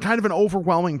 100% kind of an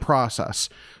overwhelming process.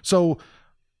 So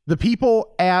the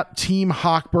people at Team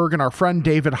Hochberg and our friend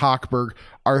David Hochberg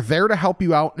are there to help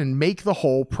you out and make the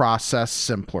whole process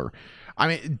simpler. I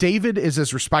mean, David is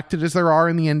as respected as there are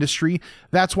in the industry.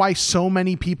 That's why so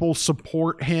many people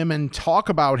support him and talk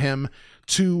about him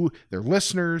to their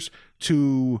listeners,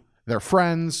 to their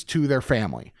friends, to their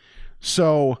family.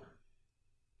 So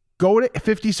go to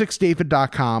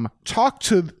 56david.com, talk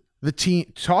to the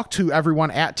team, talk to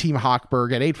everyone at Team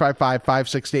Hochberg at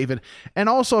 855-56-DAVID. And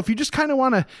also, if you just kind of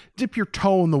want to dip your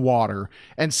toe in the water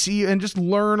and see and just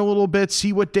learn a little bit,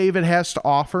 see what David has to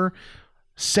offer,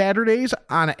 Saturdays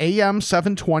on AM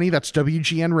 720, that's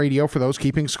WGN Radio for those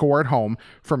keeping score at home,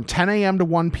 from 10 a.m. to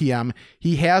 1 p.m.,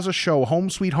 he has a show,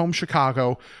 Home Sweet Home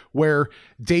Chicago, where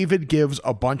David gives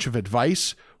a bunch of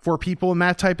advice for people in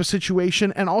that type of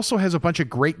situation and also has a bunch of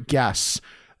great guests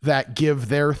that give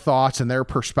their thoughts and their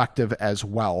perspective as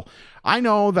well. I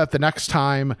know that the next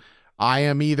time I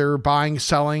am either buying,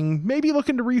 selling, maybe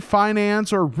looking to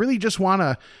refinance, or really just want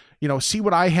to, see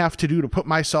what I have to do to put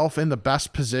myself in the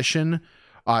best position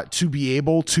to be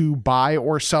able to buy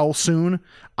or sell soon,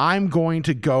 I'm going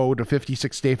to go to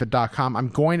 56david.com. I'm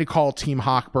going to call Team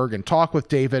Hochberg and talk with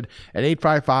David at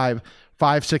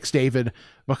 855-56-DAVID,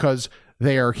 because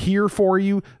they are here for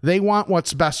you. They want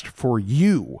what's best for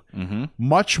you,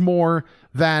 much more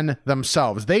than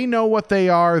themselves. They know what they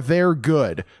are. They're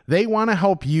good. They want to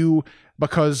help you,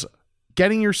 because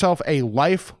getting yourself a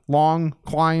lifelong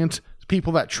client,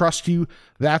 people that trust you,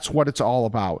 that's what it's all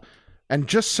about. And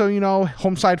just so you know,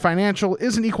 Homeside Financial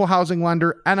is an equal housing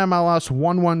lender, NMLS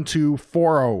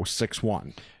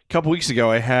 1124061. A couple weeks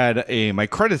ago, I had my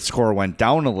credit score went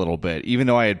down a little bit, even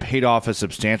though I had paid off a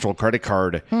substantial credit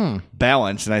card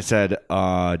balance. And I said,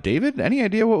 David, any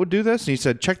idea what would do this? And he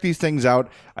said, check these things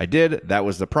out. I did. That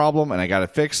was the problem, and I got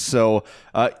it fixed. So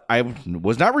I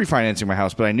was not refinancing my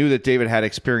house, but I knew that David had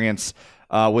experience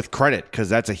with credit, because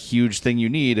that's a huge thing you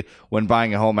need when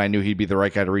buying a home. I knew he'd be the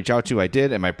right guy to reach out to. I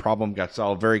did, and my problem got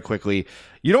solved very quickly.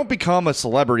 You don't become a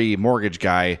celebrity mortgage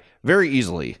guy very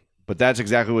easily, but that's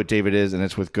exactly what David is, and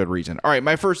it's with good reason. All right,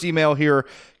 my first email here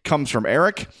comes from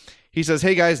Eric. He says,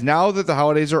 hey guys, now that the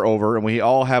holidays are over and we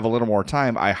all have a little more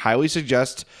time, I highly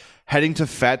suggest heading to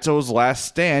Fatso's Last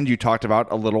Stand you talked about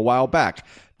a little while back.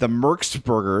 The Merck's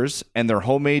burgers and their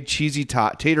homemade cheesy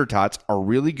tater tots are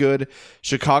really good.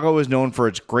 Chicago is known for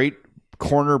its great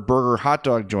corner burger hot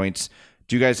dog joints.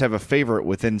 Do you guys have a favorite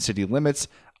within city limits?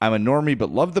 I'm a normie but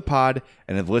love the pod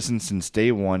and have listened since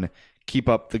day one. Keep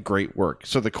up the great work.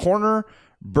 So the corner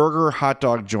burger hot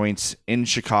dog joints in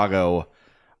Chicago,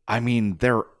 I mean,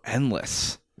 they're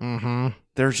endless.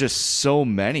 There's just so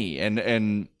many.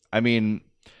 And I mean,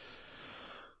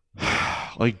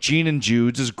 like Gene and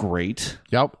Jude's is great.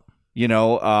 Yep.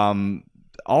 It's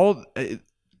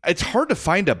hard to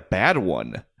find a bad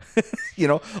one.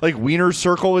 Like Wiener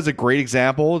Circle is a great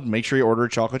example. Make sure you order a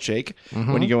chocolate shake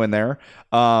when you go in there.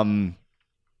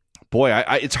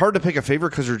 It's hard to pick a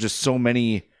favorite because there's just so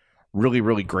many really,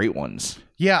 really great ones.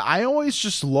 Yeah, I always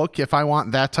just look, if I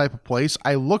want that type of place,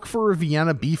 I look for a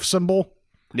Vienna beef symbol.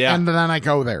 Yeah. And then I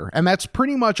go there. And that's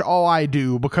pretty much all I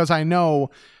do, because I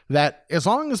know that as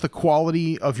long as the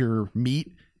quality of your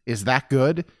meat is that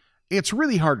good, it's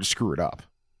really hard to screw it up.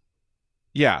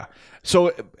 Yeah.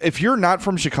 So if you're not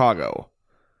from Chicago,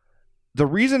 the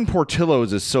reason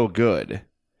Portillo's is so good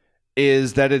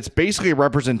is that it's basically a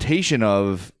representation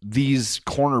of these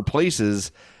corner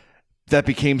places that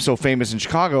became so famous in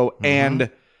Chicago. And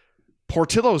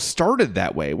Portillo's started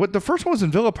that way. What the first one was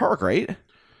in Villa Park, right?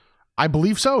 I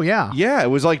believe so, yeah. Yeah, it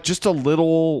was like just a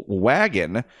little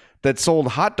wagon that sold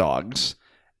hot dogs,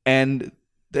 and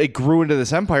they grew into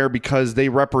this empire because they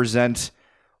represent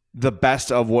the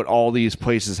best of what all these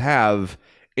places have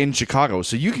in Chicago.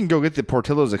 So you can go get the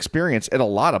Portillo's experience at a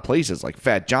lot of places, like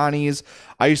Fat Johnny's.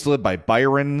 I used to live by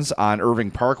Byron's on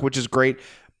Irving Park, which is great.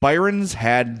 Byron's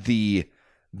had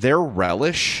their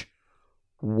relish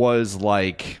was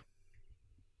like,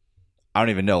 I don't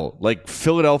even know, like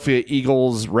Philadelphia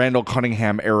Eagles, Randall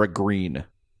Cunningham era green.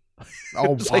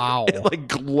 Oh, wow. It like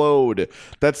glowed.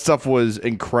 That stuff was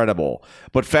incredible.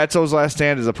 But Fatso's Last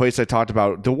Stand is a place I talked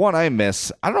about. The one I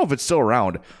miss, I don't know if it's still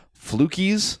around,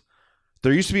 Fluky's.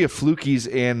 There used to be a Fluky's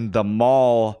in the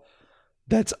mall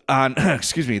that's on,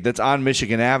 that's on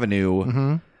Michigan Avenue.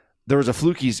 Mm-hmm. There was a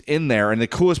Fluky's in there, and the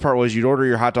coolest part was you'd order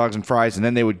your hot dogs and fries, and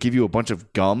then they would give you a bunch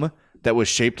of gum that was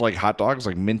shaped like hot dogs,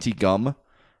 like minty gum.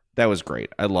 That was great.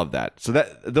 I love that. So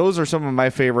those are some of my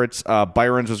favorites.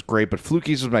 Byron's was great, but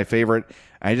Fluky's was my favorite.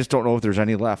 I just don't know if there's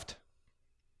any left.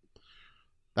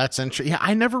 That's interesting. Yeah,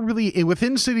 I never really,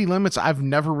 within city limits, I've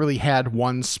never really had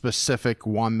one specific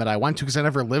one that I went to because I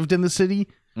never lived in the city.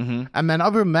 Mm-hmm. And then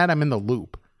other than that, I'm in the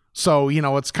Loop. So,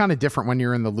 it's kind of different when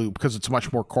you're in the Loop because it's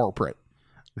much more corporate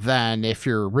than if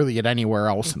you're really at anywhere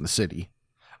else in the city.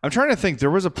 I'm trying to think.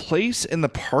 There was a place in the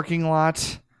parking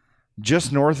lot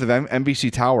just north of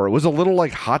NBC Tower. It was a little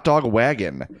like hot dog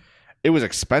wagon. It was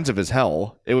expensive as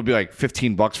hell. It would be like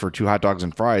 $15 for 2 hot dogs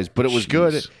and fries, but it was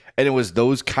good. And it was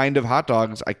those kind of hot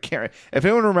dogs. I can't, if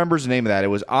anyone remembers the name of that, it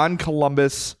was on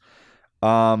Columbus,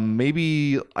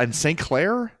 maybe on St.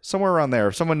 Clair, somewhere around there.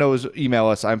 If someone knows, email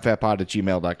us,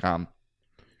 imfatpod@gmail.com.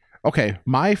 Okay.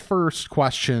 My first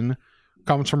question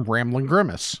comes from Ramblin'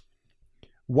 Grimace.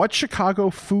 What Chicago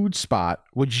food spot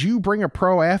would you bring a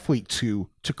pro athlete to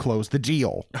close the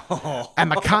deal? Oh. And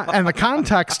the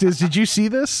context is, did you see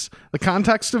this? The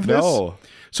context of this? No.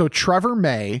 So Trevor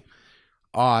May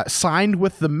signed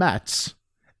with the Mets,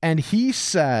 and he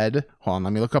said, hold on,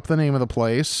 let me look up the name of the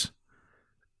place.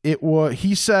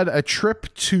 He said a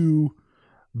trip to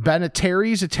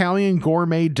Benetteri's Italian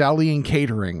Gourmet Deli and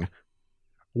Catering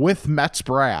with Mets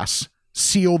brass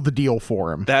sealed the deal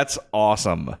for him. That's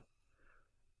awesome.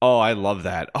 Oh, I love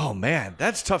that. Oh, man,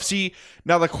 that's tough. See,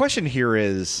 now the question here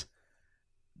is,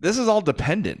 this is all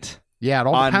dependent. Yeah, it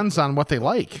all depends on what they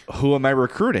like. Who am I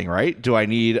recruiting, right? Do I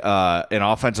need an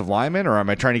offensive lineman, or am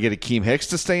I trying to get Akeem Hicks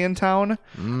to stay in town?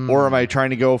 Or am I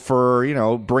trying to go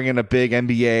for, bring in a big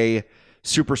NBA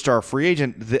superstar free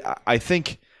agent? I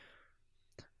think,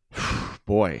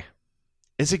 boy,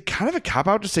 is it kind of a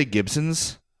cop-out to say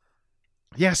Gibson's?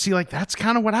 Yeah, see, that's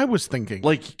kind of what I was thinking.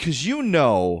 Because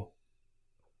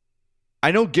I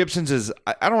know Gibson's is,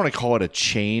 I don't want to call it a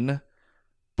chain,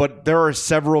 but there are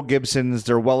several Gibsons.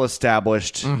 They're well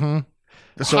established. Mm-hmm.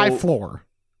 It's high floor.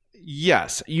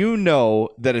 Yes. You know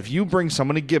that if you bring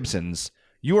someone to Gibson's,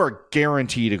 you are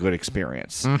guaranteed a good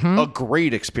experience. Mm-hmm. A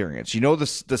great experience.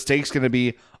 The steak's going to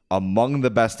be among the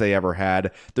best they ever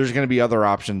had. There's going to be other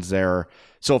options there.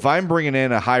 So if I'm bringing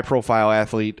in a high-profile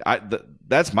athlete,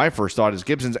 that's my first thought is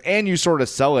Gibson's. And you sort of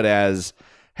sell it as,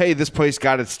 hey, this place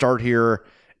got its start here.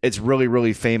 It's really,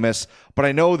 really famous. But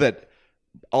I know that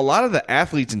a lot of the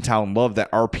athletes in town love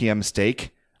that RPM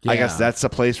steak. Yeah. I guess that's the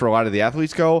place where a lot of the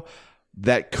athletes go.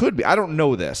 That could be. I don't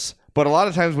know this. But a lot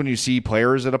of times when you see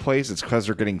players at a place, it's because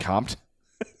they're getting comped.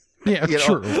 Yeah,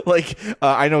 true.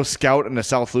 I know Scout in the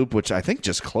South Loop, which I think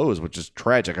just closed, which is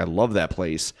tragic. I love that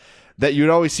place. That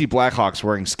you'd always see Blackhawks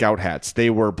wearing Scout hats.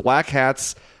 They were black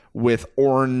hats with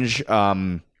orange,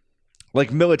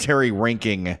 military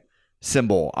ranking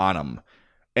symbol on them.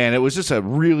 And it was just a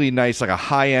really nice, a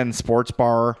high-end sports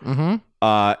bar. Mm-hmm.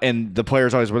 And the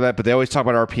players always wear that, but they always talk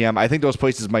about RPM. I think those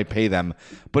places might pay them.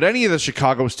 But any of the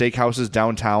Chicago steakhouses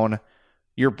downtown,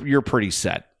 you're pretty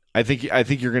set. I think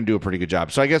you're going to do a pretty good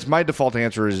job. So I guess my default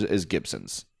answer is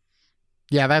Gibson's.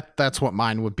 Yeah, that's what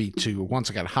mine would be too. Once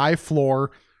again, high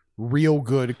floor, real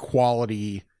good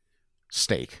quality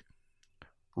steak.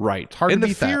 Right. It's hard and to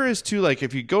the beat that. fear is too,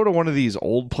 if you go to one of these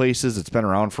old places that's been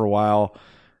around for a while,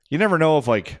 you never know if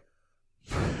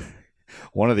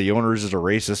one of the owners is a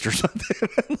racist or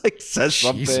something, says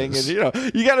something, and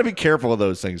you got to be careful of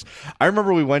those things. I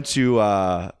remember we went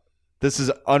to this is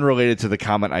unrelated to the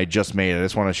comment I just made. I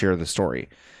just want to share the story.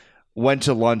 Went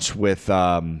to lunch with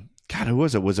who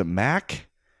was it? Was it Mac?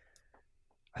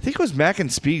 I think it was Mac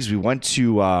and Speaks. We went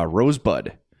to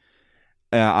Rosebud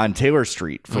on Taylor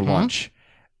Street for lunch,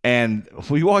 and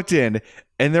we walked in,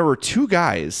 and there were 2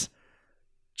 guys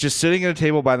just sitting at a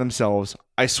table by themselves.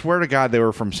 I swear to God, they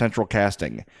were from Central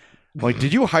Casting. Like,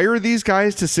 did you hire these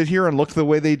guys to sit here and look the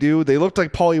way they do? They looked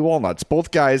like Paulie Walnuts.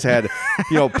 Both guys had,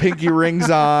 pinky rings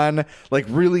on, like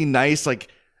really nice, like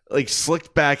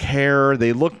slicked back hair.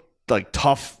 They looked like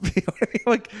tough.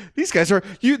 Like these guys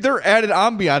they're added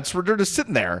ambiance where they're just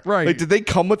sitting there. Right. Like, did they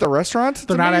come with the restaurant? It's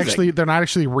they're amazing. not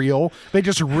actually real. They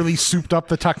just really souped up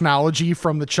the technology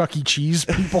from the Chuck E. Cheese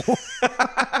people.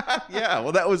 Yeah.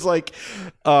 Well, that was like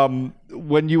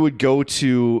when you would go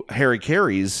to Harry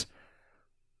Carey's.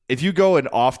 If you go in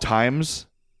off times,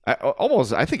 I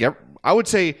would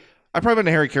say I've probably been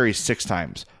to Harry Carey's 6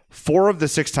 times. 4 of the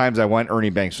 6 times I went, Ernie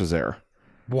Banks was there.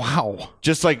 Wow.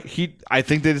 Just like I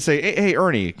think they'd say, hey,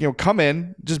 Ernie, come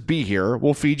in, just be here.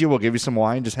 We'll feed you. We'll give you some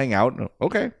wine. Just hang out.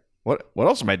 Okay. What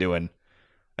else am I doing?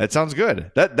 That sounds good.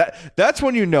 That's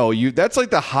when that's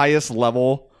like the highest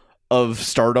level of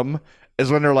stardom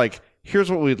is when they're like, here's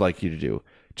what we'd like you to do.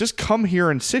 Just come here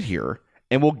and sit here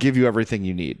and we'll give you everything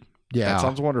you need. Yeah. That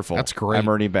sounds wonderful. That's great. I'm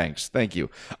Ernie Banks. Thank you.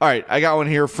 All right. I got one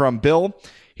here from Bill.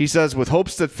 He says, with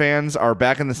hopes that fans are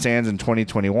back in the stands in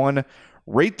 2021,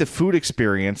 rate the food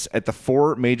experience at the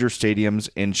 4 major stadiums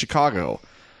in Chicago.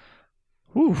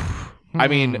 Whew. I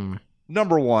mean,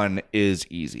 number 1 is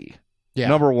easy. Yeah.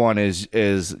 Number 1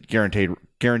 is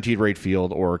guaranteed rate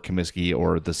field or Comiskey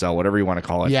or the Cell, whatever you want to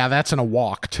call it. Yeah, that's in a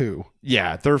walk too.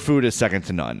 Yeah, their food is second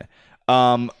to none.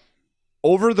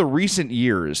 Over the recent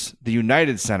years, the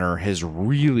United Center has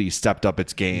really stepped up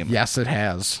its game. Yes, it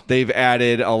has. They've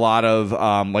added a lot of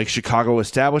like Chicago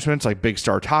establishments like Big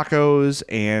Star Tacos,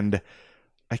 and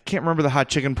I can't remember the hot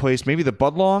chicken place, maybe the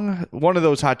Budlong. One of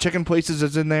those hot chicken places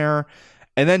is in there.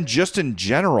 And then just in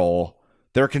general,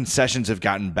 their concessions have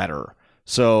gotten better.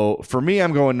 So for me,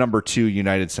 I'm going number 2,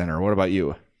 United Center. What about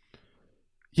you?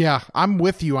 Yeah, I'm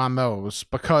with you on those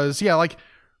because, like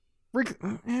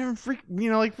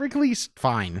Wrigley's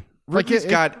fine. Wrigley's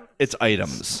got its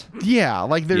items. Yeah,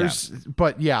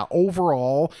 but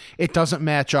overall, it doesn't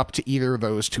match up to either of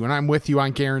those two. And I'm with you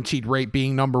on guaranteed rate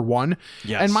being number 1.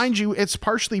 Yes. And mind you, it's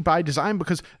partially by design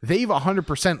because they've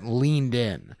 100% leaned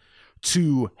in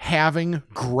to having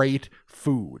great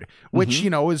food, which,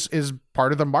 is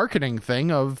part of the marketing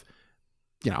thing of,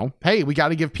 hey, we got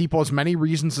to give people as many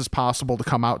reasons as possible to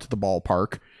come out to the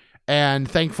ballpark. And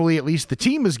thankfully, at least the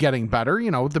team is getting better.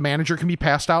 The manager can be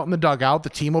passed out in the dugout. The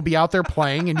team will be out there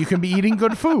playing and you can be eating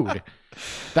good food.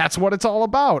 That's what it's all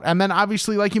about. And then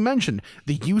obviously, like you mentioned,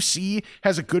 the UC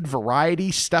has a good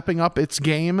variety stepping up its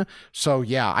game. So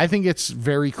yeah, I think it's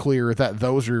very clear that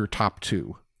those are your top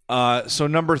 2. So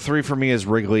number 3 for me is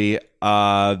Wrigley.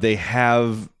 They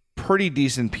have pretty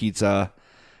decent pizza.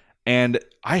 And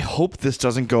I hope this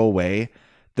doesn't go away.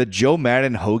 The Joe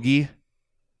Madden hoagie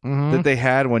that they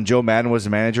had when Joe Madden was the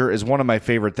manager is one of my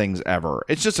favorite things ever.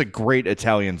 It's just a great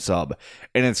Italian sub.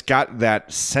 And it's got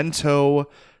that Cento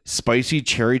spicy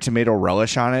cherry tomato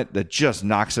relish on it that just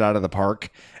knocks it out of the park.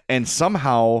 And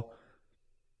somehow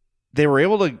they were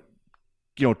able to,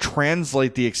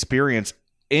 translate the experience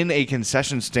in a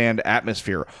concession stand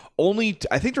atmosphere.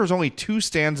 I think there was only 2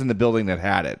 stands in the building that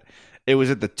had it. It was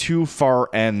at the 2 far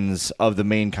ends of the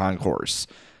main concourse.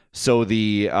 So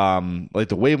the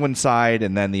the Waveland side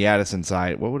and then the Addison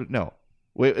side.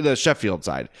 The Sheffield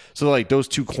side. So like those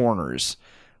 2 corners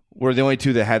were the only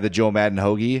 2 that had the Joe Madden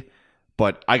hoagie.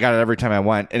 But I got it every time I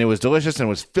went, and it was delicious and it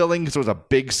was filling because it was a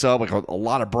big sub, like a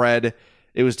lot of bread.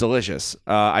 It was delicious.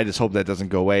 I just hope that doesn't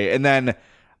go away. And then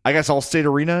I guess Allstate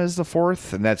Arena is the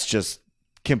 4th, and that's just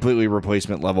completely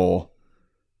replacement level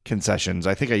concessions.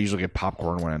 I think I usually get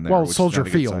popcorn when I'm there. Well, Soldier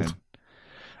Field.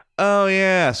 Oh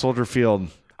yeah, Soldier Field.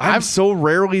 I'm so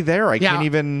rarely there. I can't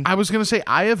even. I was going to say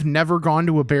I have never gone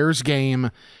to a Bears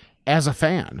game as a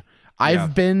fan.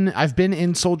 I've been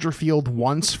in Soldier Field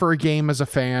once for a game as a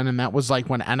fan, and that was like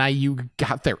when NIU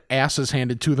got their asses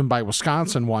handed to them by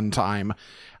Wisconsin one time.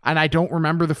 And I don't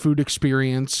remember the food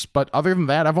experience, but other than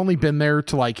that, I've only been there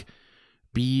to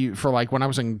be for when I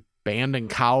was in band in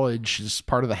college as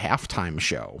part of the halftime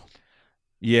show.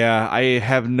 Yeah, I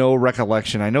have no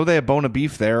recollection. I know they have bone of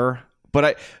beef there.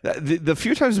 But the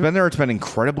few times I've been there, it's been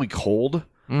incredibly cold.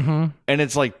 Mm-hmm. And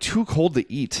it's too cold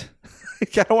to eat.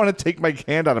 I don't want to take my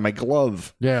hand out of my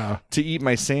glove to eat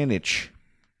my sandwich.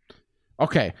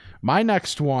 Okay. My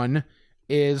next one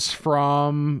is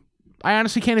from... I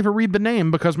honestly can't even read the name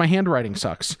because my handwriting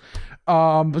sucks.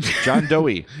 John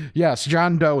Doe. Yes,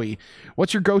 John Doe.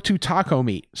 What's your go-to taco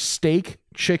meat? Steak,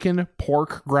 chicken,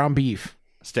 pork, ground beef?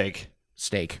 Steak.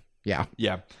 Yeah.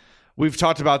 Yeah. We've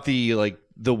talked about the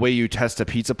way you test a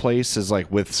pizza place is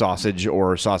with sausage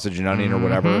or sausage and onion or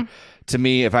whatever. To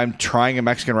me, if I'm trying a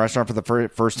Mexican restaurant for the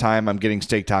first time, I'm getting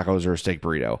steak tacos or a steak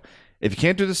burrito. If you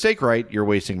can't do the steak right, you're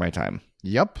wasting my time.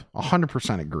 Yep.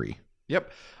 100% agree.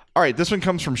 Yep. All right, this one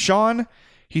comes from Sean.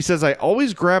 He says, I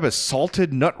always grab a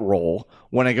salted nut roll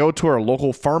when I go to our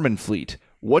local Farm and Fleet.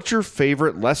 What's your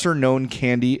favorite lesser-known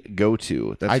candy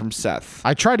go-to? That's from Seth.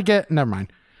 I try to get... Never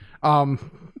mind. You're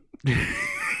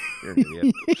an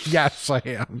idiot. Yes, I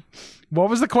am. What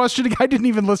was the question? I didn't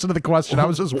even listen to the question. I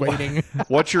was just waiting.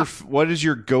 What is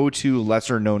your go-to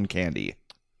lesser-known candy?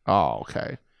 Oh,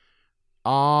 okay.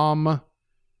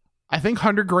 I think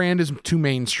 100 Grand is too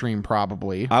mainstream,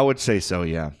 probably. I would say so,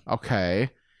 yeah. Okay.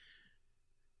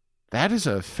 That is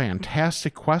a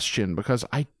fantastic question because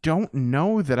I don't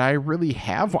know that I really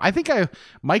have one. I think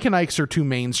Mike and Ike's are too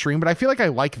mainstream, but I feel like I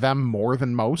like them more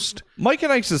than most. Mike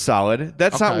and Ike's is solid.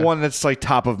 That's not one that's like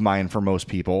top of mind for most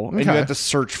people, and you have to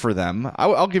search for them.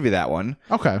 I'll give you that one.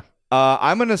 Okay.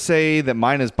 I'm going to say that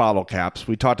mine is bottle caps.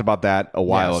 We talked about that a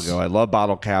while ago. I love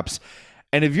bottle caps.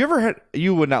 And have you ever had,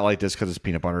 you would not like this because it's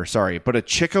peanut butter, sorry, but a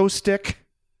Chico stick?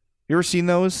 You ever seen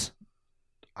those?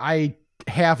 I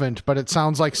haven't, but it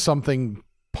sounds like something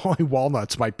Polly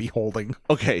Walnuts might be holding.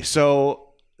 Okay, so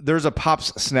there's a Pops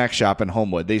snack shop in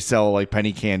Homewood. They sell like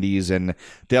penny candies, and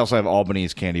they also have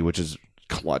Albanese candy, which is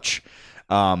clutch.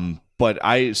 But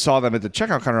I saw them at the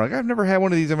checkout counter, like, I've never had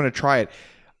one of these. I'm going to try it.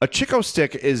 A Chico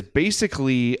stick is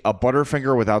basically a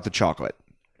Butterfinger without the chocolate.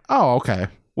 Oh, okay.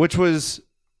 Which was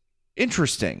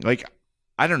interesting. Like,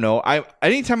 I don't know.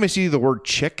 Anytime I see the word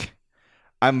chick,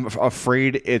 I'm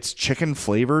afraid it's chicken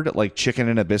flavored, like chicken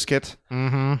in a biscuit,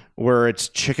 where it's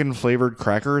chicken flavored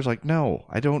crackers. Like, no,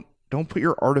 I don't put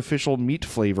your artificial meat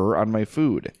flavor on my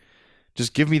food.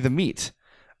 Just give me the meat.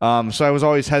 So I was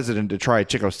always hesitant to try a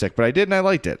Chico stick, but I did and I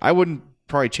liked it. I wouldn't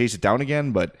probably chase it down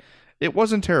again, but it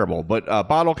wasn't terrible. But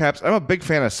bottle caps, I'm a big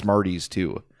fan of Smarties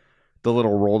too. The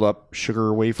little rolled up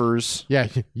sugar wafers. Yeah,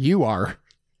 you are.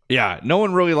 Yeah, no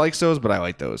one really likes those, but I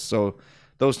like those. So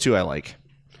those two I like.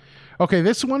 Okay,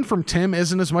 this one from Tim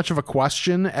isn't as much of a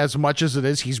question as much as it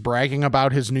is he's bragging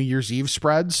about his New Year's Eve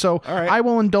spread. So I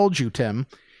will indulge you, Tim.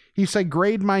 He said,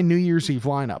 grade my New Year's Eve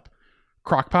lineup.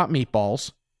 Crock-pot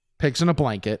meatballs, pigs in a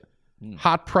blanket,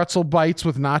 hot pretzel bites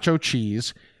with nacho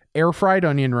cheese, air-fried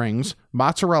onion rings,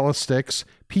 mozzarella sticks,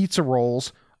 pizza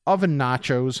rolls, oven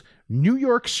nachos, New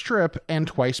York strip, and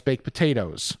twice-baked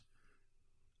potatoes.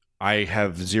 I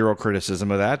have zero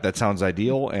criticism of that. That sounds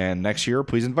ideal. And next year,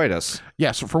 please invite us.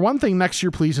 Yes, for one thing, next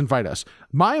year, please invite us.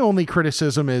 My only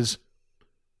criticism is,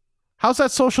 how's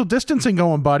that social distancing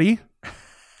going, buddy?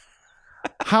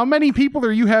 How many people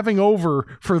are you having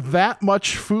over for that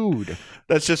much food?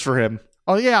 That's just for him.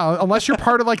 Oh, yeah, unless you're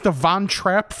part of like the Von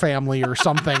Trapp family or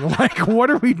something. Like,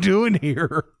 what are we doing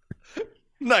here?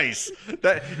 Nice.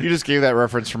 That you just gave that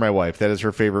reference for my wife. That is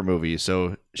her favorite movie.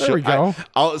 So there we go.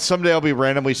 Someday I'll be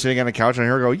randomly sitting on a couch and I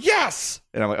hear her go, yes!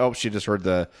 And I'm like, oh, she just heard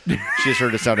the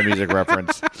Sound of Music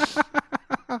reference.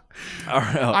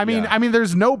 I mean,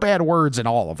 there's no bad words in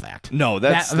all of that. No,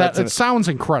 it sounds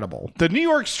incredible. The New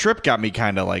York strip got me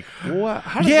kind of like, what?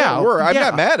 How does that work? I'm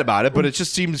not mad about it, but it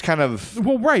just seems kind of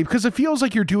right, because it feels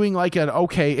like you're doing like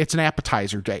it's an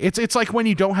appetizer day. It's like when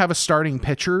you don't have a starting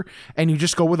pitcher and you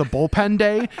just go with a bullpen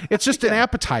day. It's just an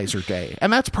appetizer day,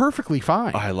 and that's perfectly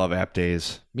fine. Oh, I love app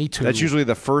days. Me too. That's usually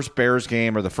the first Bears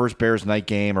game or the first Bears night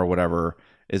game or whatever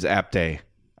is app day.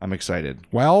 I'm excited.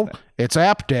 Well, it's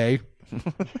app day.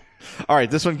 All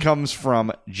right, this one comes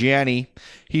from Gianni.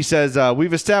 He says,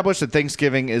 we've established that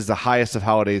Thanksgiving is the highest of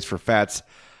holidays for fats.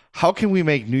 How can we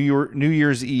make New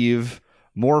Year's Eve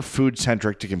more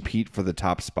food-centric to compete for the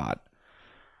top spot?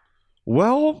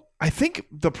 Well, I think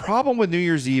the problem with New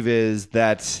Year's Eve is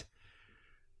that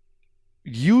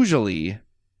usually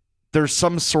there's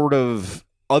some sort of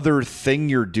other thing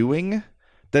you're doing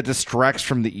that distracts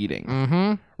from the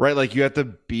eating, right? Like you have to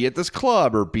be at this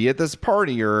club or be at this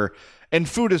party and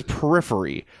food is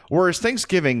periphery. Whereas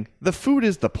Thanksgiving, the food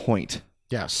is the point.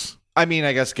 Yes. I mean,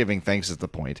 I guess giving thanks is the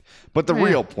point, but the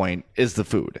real point is the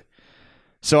food.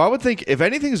 So I would think if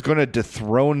anything's going to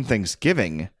dethrone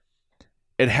Thanksgiving,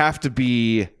 it'd have to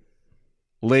be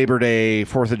Labor Day,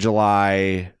 4th of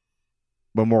July,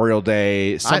 Memorial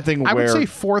Day, something I where... I would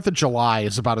say 4th of July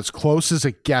is about as close as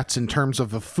it gets in terms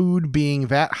of the food being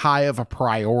that high of a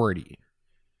priority.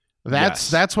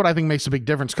 That's what I think makes a big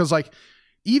difference. Because like,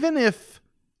 even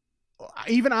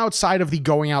outside of the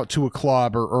going out to a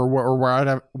club or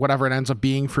whatever it ends up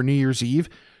being for New Year's Eve,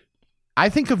 I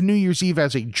think of New Year's Eve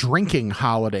as a drinking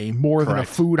holiday more than a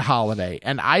food holiday.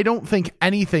 And I don't think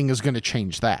anything is going to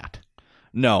change that.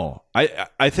 No,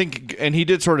 I think, and he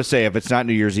did sort of say if it's not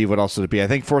New Year's Eve, what else would it be? I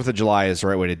think 4th of July is the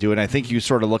right way to do it. And I think you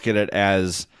sort of look at it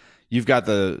as you've got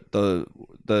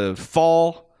the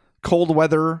fall cold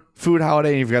weather food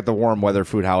holiday and you've got the warm weather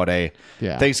food holiday.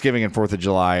 Yeah. Thanksgiving and 4th of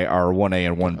July are 1A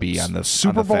and 1B on the Super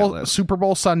on the fat Bowl. list. Super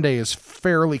Bowl Sunday is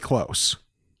fairly close.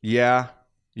 Yeah.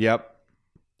 Yep.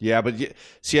 Yeah, but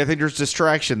see, I think there's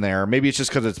distraction there. Maybe it's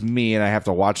just because it's me and I have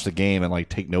to watch the game and like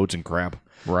take notes and crap.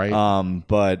 Right.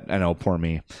 But I know, poor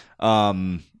me.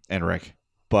 And Rick.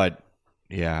 But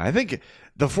yeah, I think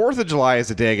the 4th of July is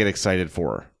the day I get excited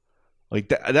for. Like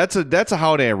that's a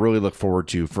holiday I really look forward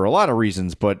to for a lot of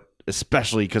reasons, but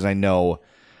especially because I know,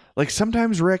 like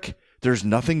sometimes Rick, there's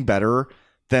nothing better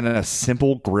than a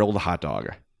simple grilled hot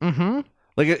dog. Mm-hmm.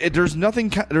 Like there's nothing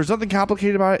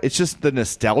complicated about it. It's just the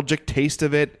nostalgic taste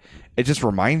of it. It just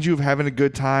reminds you of having a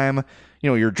good time. You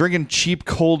know, you're drinking cheap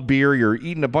cold beer. You're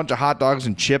eating a bunch of hot dogs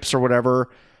and chips or whatever.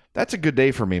 That's a good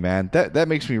day for me, man. That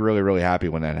makes me really, really happy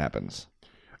when that happens.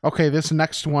 Okay, this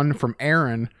next one from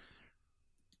Aaron.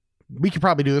 We could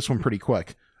probably do this one pretty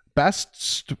quick.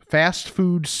 Best fast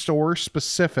food store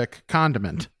specific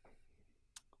condiment.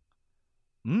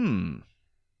 To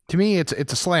me, it's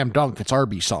a slam dunk. It's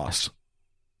Arby's sauce.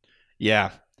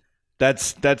 Yeah,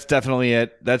 that's definitely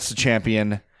it. That's the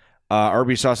champion.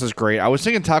 Arby's sauce is great. I was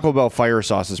thinking Taco Bell fire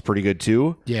sauce is pretty good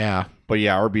too. Yeah. But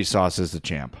yeah, Arby's sauce is the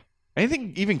champ.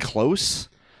 Anything even close?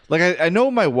 Like I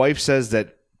know my wife says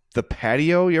that the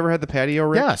patio, you ever had the patio,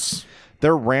 Rick? Yes.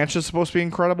 Their ranch is supposed to be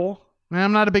incredible.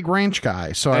 I'm not a big ranch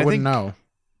guy, so I wouldn't know.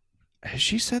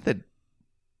 She said that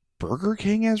Burger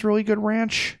King has really good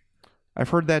ranch. I've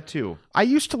heard that too. I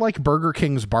used to like Burger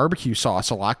King's barbecue sauce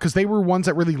a lot because they were ones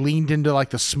that really leaned into like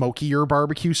the smokier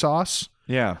barbecue sauce.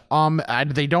 Yeah. I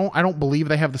don't believe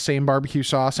they have the same barbecue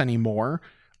sauce anymore.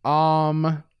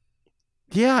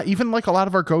 Yeah, even like a lot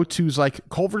of our go-tos, like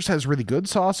Culver's has really good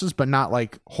sauces, but not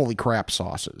like holy crap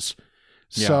sauces.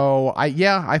 Yeah. So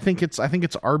I think it's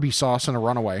Arby's sauce and a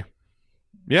runaway.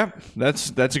 Yep,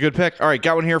 that's a good pick. All right,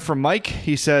 got one here from Mike.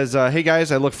 He says, hey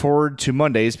guys, I look forward to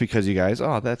Mondays because you guys,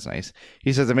 oh, that's nice.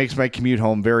 He says, it makes my commute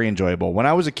home very enjoyable. When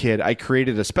I was a kid, I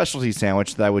created a specialty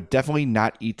sandwich that I would definitely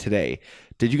not eat today.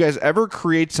 Did you guys ever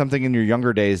create something in your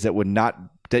younger days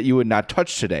that you would not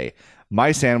touch today?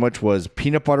 My sandwich was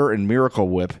peanut butter and Miracle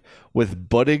Whip with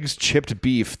Budding's chipped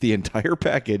beef, the entire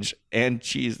package, and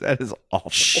cheese. That is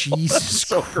awful. Jesus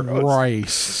so Christ.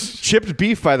 Gross. Chipped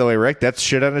beef, by the way, Rick, that's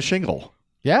shit on a shingle.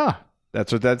 Yeah.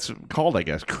 That's what that's called, I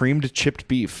guess. Creamed chipped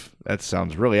beef. That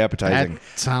sounds really appetizing.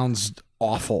 That sounds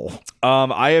awful.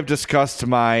 I have discussed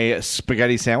my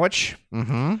spaghetti sandwich.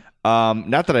 Mm-hmm.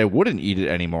 Not that I wouldn't eat it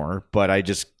anymore, but I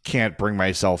just can't bring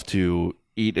myself to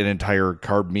eat an entire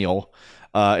carb meal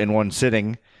in one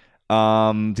sitting.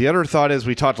 The other thought is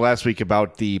we talked last week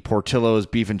about the Portillo's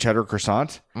beef and cheddar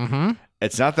croissant. Mm-hmm.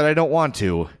 It's not that I don't want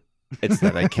to. It's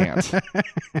that I can't.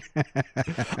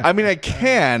 I mean, I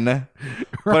can,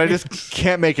 but I just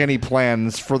can't make any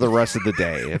plans for the rest of the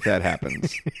day if that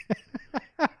happens.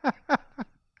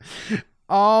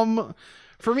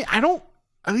 For me, I don't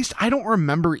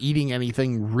remember eating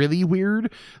anything really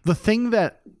weird. The thing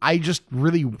that I just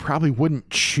really probably wouldn't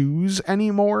choose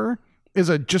anymore is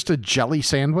just a jelly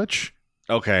sandwich.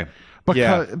 Okay.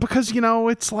 Because, you know,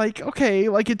 it's like, okay,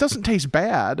 like it doesn't taste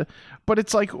bad, but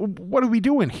it's like, what are we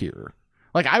doing here?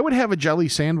 Like I would have a jelly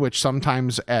sandwich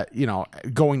sometimes at, you know,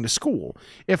 going to school.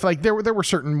 If like there were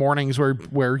certain mornings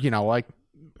where, you know, like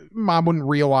mom wouldn't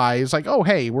realize like, oh,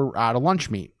 hey, we're out of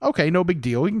lunch meat. Okay, no big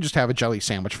deal. You can just have a jelly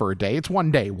sandwich for a day. It's one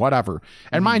day, whatever.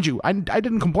 And mind you, I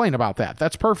didn't complain about that.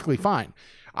 That's perfectly fine.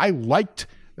 I liked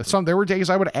there were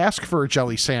days I would ask for a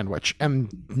jelly sandwich,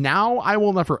 and now I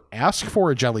will never ask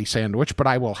for a jelly sandwich, but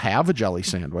I will have a jelly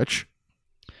sandwich.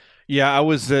 Yeah, I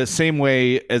was the same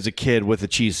way as a kid with a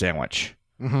cheese sandwich.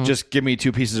 Mm-hmm. Just give me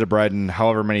 2 pieces of bread and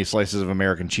however many slices of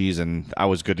American cheese, and I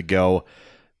was good to go.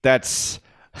 That's,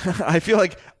 I feel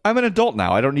like I'm an adult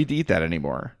now. I don't need to eat that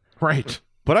anymore. Right.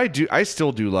 But I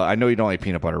still do love, I know you don't like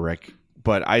peanut butter, Rick,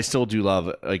 but I still do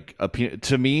love like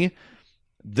to me,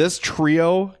 this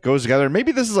trio goes together.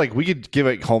 Maybe this is like, we could give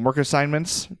like homework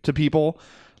assignments to people,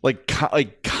 like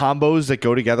combos that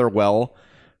go together well.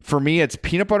 For me, it's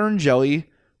peanut butter and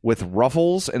jelly with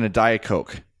Ruffles and a Diet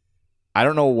Coke. I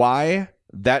don't know why.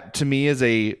 That to me is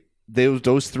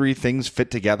those 3 things fit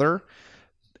together.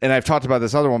 And I've talked about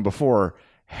this other one before,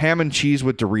 ham and cheese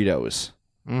with Doritos.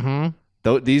 Mm-hmm.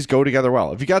 These go together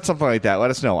well. If you got something like that, let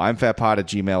us know. I'm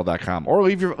fatpod@gmail.com. Or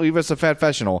leave us a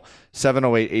fatfessional,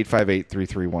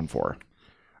 708-858-3314.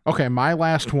 Okay, my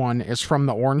last one is from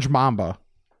the Orange Mamba,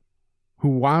 who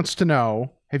wants to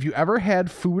know, have you ever had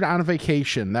food on a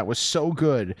vacation that was so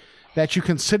good that you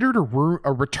considered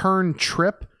a return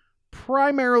trip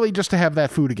primarily just to have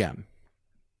that food again?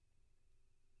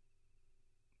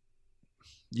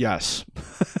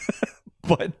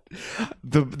 But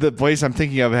the place I'm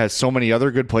thinking of has so many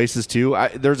other good places too.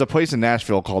 There's a place in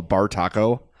Nashville called Bar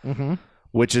Taco,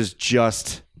 which is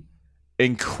just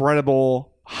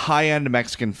incredible high-end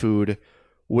Mexican food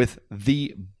with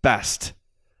the best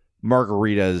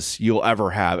margaritas you'll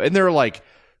ever have. And they're like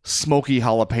smoky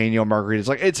jalapeno margaritas.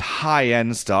 Like, it's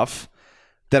high-end stuff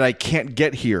that I can't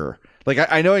get here. Like,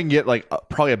 I know I can get like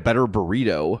probably a better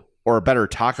burrito or a better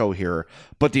taco here,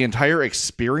 but the entire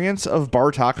experience of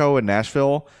Bar Taco in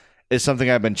Nashville is something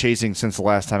I've been chasing since the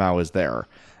last time I was there.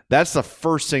 That's the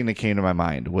first thing that came to my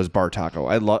mind was Bar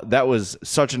Taco. That was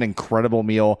such an incredible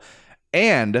meal.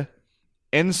 And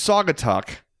in Saugatuck,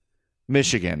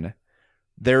 Michigan,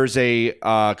 there's a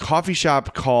coffee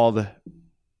shop called,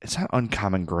 it's not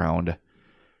Uncommon Ground.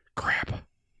 Crap.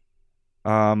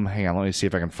 Hang on, let me see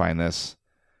if I can find this.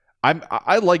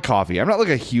 I like coffee. I'm not like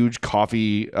a huge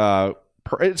coffee.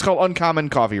 It's called Uncommon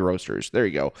Coffee Roasters. There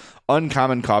you go.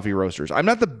 Uncommon Coffee Roasters. I'm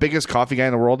not the biggest coffee guy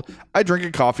in the world. I drink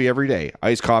a coffee every day.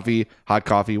 Iced coffee, hot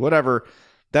coffee, whatever.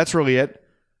 That's really it.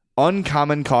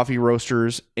 Uncommon Coffee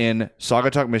Roasters in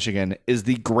Saugatuck, Michigan is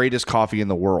the greatest coffee in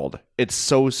the world. It's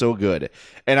so good.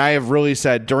 And I have really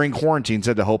said during quarantine,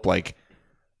 said to Hope, like,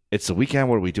 it's the weekend.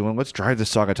 What are we doing? Let's drive to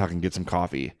Saugatuck and get some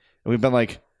coffee. And we've been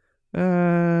like, we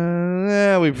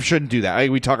shouldn't do that.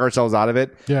 We talk ourselves out of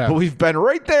it. Yeah. But we've been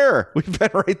right there. We've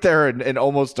been right there and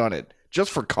almost done it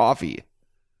just for coffee.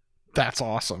 That's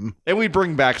awesome. And we'd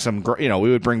bring back some, we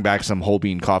would bring back some whole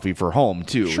bean coffee for home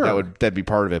too. Sure. That'd be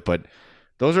part of it. But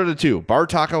those are the two. Bar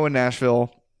Taco in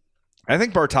Nashville. I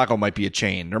think Bar Taco might be a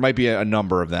chain. There might be a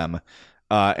number of them.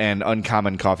 And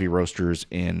Uncommon Coffee Roasters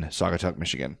in Saugatuck,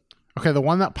 Michigan. Okay, the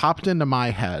one that popped into my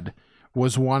head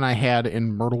was one I had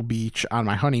in Myrtle Beach on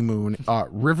my honeymoon,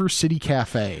 River City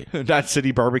Cafe. Not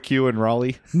City Barbecue in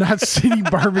Raleigh? Not City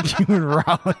Barbecue in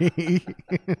Raleigh.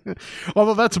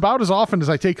 Although that's about as often as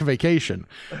I take a vacation.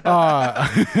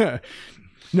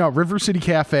 No, River City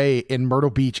Cafe in Myrtle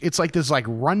Beach. It's like this like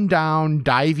rundown,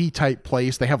 divey type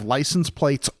place. They have license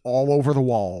plates all over the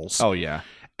walls. Oh, yeah.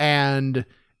 And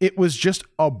it was just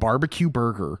a barbecue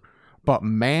burger. But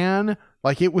man,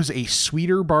 like it was a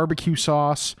sweeter barbecue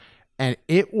sauce. And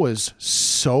it was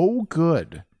so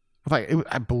good. Like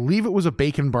I believe it was a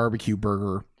bacon barbecue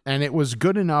burger. And it was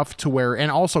good enough to where, and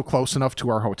also close enough to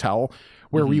our hotel,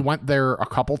 where we went there a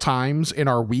couple times in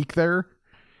our week there.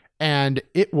 And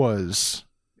it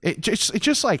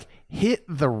just like hit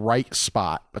the right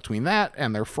spot between that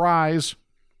and their fries.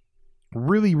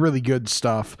 Really, really good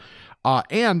stuff.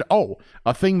 And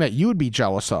a thing that you would be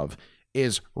jealous of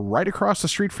is right across the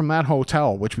street from that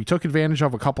hotel, which we took advantage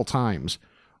of a couple times,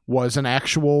 was an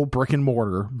actual brick and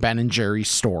mortar Ben & Jerry's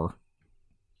store.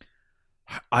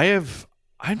 I'm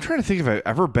trying to think if I've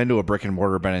ever been to a brick and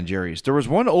mortar Ben & Jerry's. There was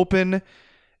one open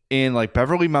in like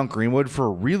Beverly Mount Greenwood for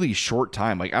a really short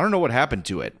time. Like, I don't know what happened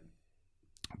to it,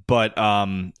 but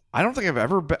I don't think I've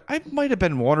ever been. I might have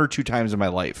been one or two times in my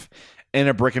life in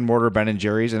a brick and mortar Ben &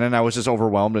 Jerry's, and then I was just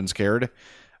overwhelmed and scared.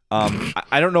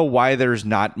 I don't know why there's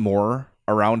not more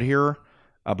around here,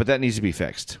 but that needs to be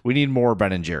fixed. We need more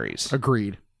Ben & Jerry's.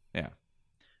 Agreed. Yeah.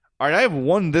 All right, I have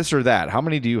one this or that. How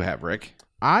many do you have, Rick?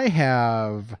 I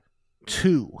have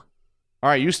 2. All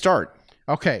right, you start.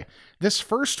 Okay, this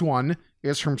first one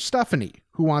is from Stephanie,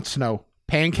 who wants to know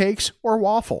pancakes or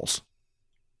waffles.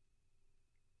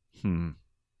 I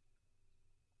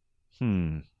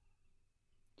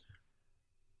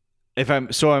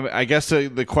guess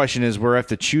the question is, where I have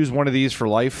to choose one of these for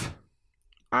life.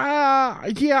 Yeah,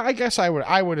 I guess I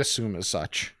would assume as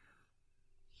such.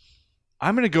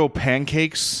 I'm gonna go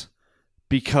pancakes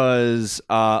because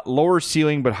lower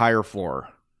ceiling but higher floor.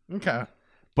 Okay,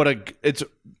 but it's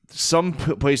some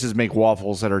places make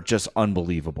waffles that are just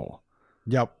unbelievable.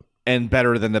 Yep, and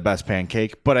better than the best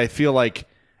pancake. But I feel like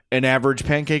an average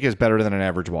pancake is better than an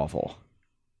average waffle.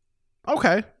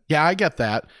 Okay, yeah, I get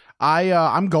that.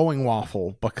 I'm going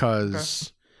waffle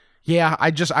because, yeah,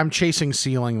 I'm chasing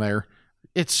ceiling there.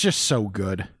 It's just so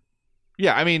good.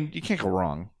 Yeah, I mean, you can't go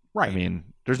wrong. Right. I mean,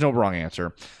 there's no wrong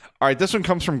answer. All right, this one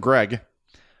comes from Greg.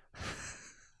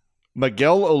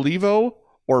 Miguel Olivo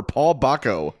or Paul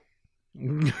Bacco?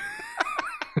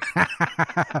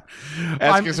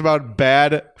 Ask us about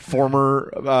bad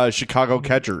former Chicago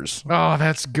catchers. Oh,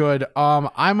 that's good.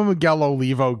 I'm a Miguel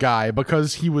Olivo guy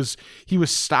because he was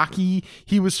stocky.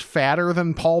 He was fatter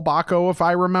than Paul Bacco, if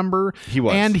I remember. He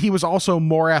was. And he was also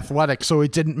more athletic, so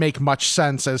it didn't make much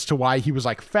sense as to why he was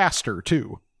like faster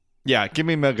too. Yeah, give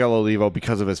me Miguel Olivo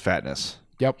because of his fatness.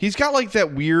 Yep. He's got like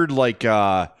that weird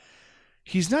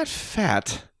he's not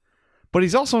fat, but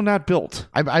he's also not built.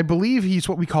 I believe he's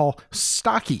what we call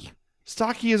stocky.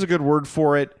 Stocky is a good word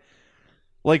for it.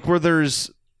 Like where there's,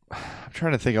 I'm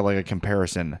trying to think of like a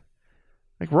comparison.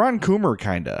 Like Ron Coomer,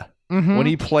 kind of, Mhm. when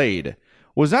he played,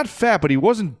 was not fat, but he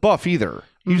wasn't buff either.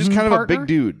 He was just kind of partner? a big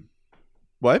dude.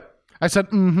 What? I said,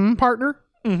 partner.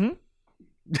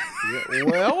 Yeah,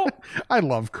 well, I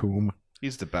love Coom.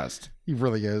 He's the best. He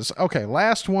really is. Okay,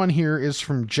 last one here is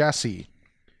from Jesse.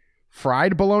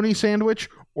 Fried bologna sandwich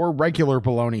or regular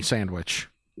bologna sandwich?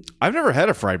 I've never had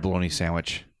a fried bologna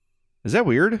sandwich. Is that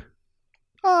weird?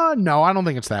 No, I don't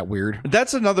think it's that weird.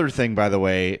 That's another thing, by the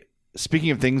way.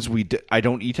 Speaking of things I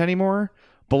don't eat anymore,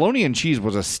 bologna and cheese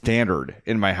was a standard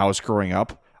in my house growing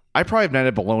up. I probably have not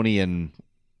had bologna in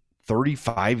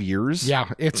 35 years. Yeah,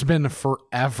 it's been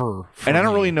forever. And I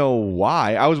don't really know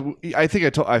why. I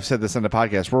think I've said this on the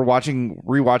podcast. We're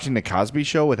rewatching the Cosby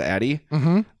Show with Addie.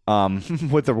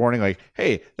 With the warning like,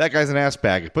 hey, that guy's an ass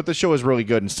bag, but the show is really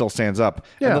good and still stands up.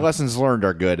 Yeah. And the lessons learned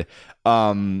are good.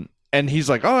 And he's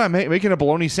like, oh, I'm making a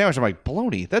bologna sandwich. I'm like,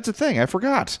 bologna? That's a thing. I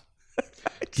forgot.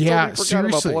 Yeah, totally forgot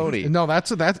about seriously. bologna. No,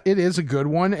 it is a good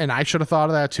one, and I should have thought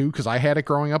of that too because I had it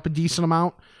growing up a decent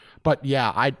amount. But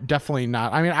yeah, I definitely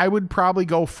not. I mean, I would probably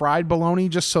go fried bologna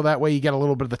just so that way you get a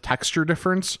little bit of the texture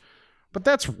difference. But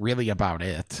that's really about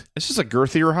it. It's just a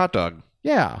girthier hot dog.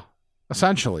 Yeah,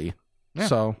 essentially. Yeah.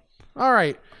 So, all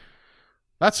right.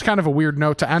 That's kind of a weird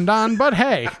note to end on, but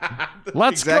hey,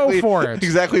 let's go for it.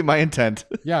 Exactly my intent.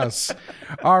 Yes.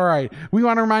 All right. We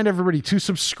want to remind everybody to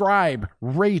subscribe,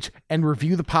 rate, and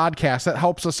review the podcast. That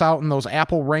helps us out in those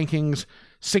Apple rankings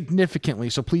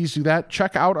significantly. So please do that.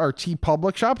 Check out our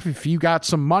TeePublic shop. If you got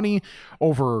some money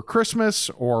over Christmas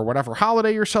or whatever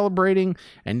holiday you're celebrating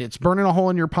and it's burning a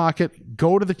hole in your pocket,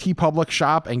 go to the TeePublic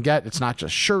shop and it's not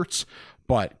just shirts,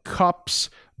 but cups,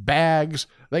 bags.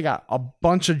 They got a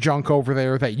bunch of junk over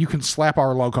there that you can slap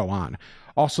our logo on.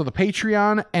 Also the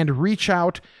Patreon, and reach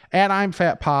out at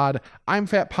I'mFatPod,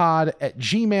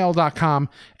 I'mFatPod@gmail.com.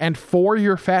 And for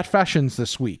your fat fashions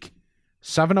this week,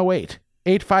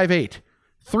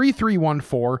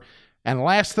 708-858-3314. And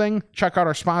last thing, check out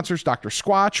our sponsors, Dr.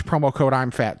 Squatch, promo code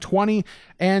I'mFat20,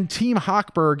 and Team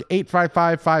Hochberg,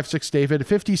 855-56-DAVID,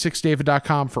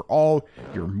 56david.com for all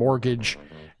your mortgage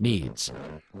needs.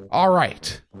 All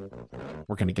right.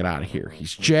 We're going to get out of here.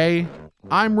 He's Jay.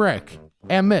 I'm Rick.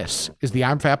 And this is the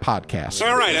I'm Fat Podcast.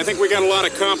 All right, I think we got a lot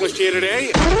accomplished here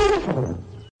today.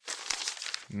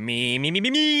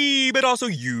 Me, but also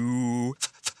you.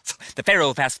 The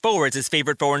Pharaoh fast forwards his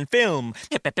favorite foreign film,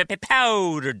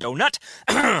 Powder Donut.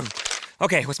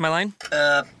 Okay, what's my line?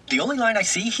 The only line I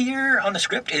see here on the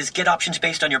script is get options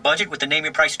based on your budget with the Name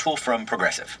Your Price tool from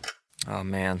Progressive. Oh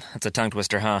man, that's a tongue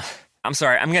twister, huh? I'm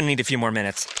sorry, I'm gonna need a few more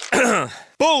minutes.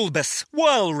 Bulbous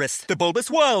Walrus, the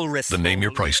Bulbous Walrus. The Name Your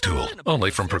Price tool,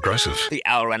 only from Progressive. The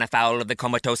owl ran afoul of the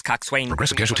comatose coxswain.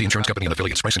 Progressive Casualty Insurance Company and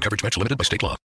affiliates. Price and coverage match limited by state law.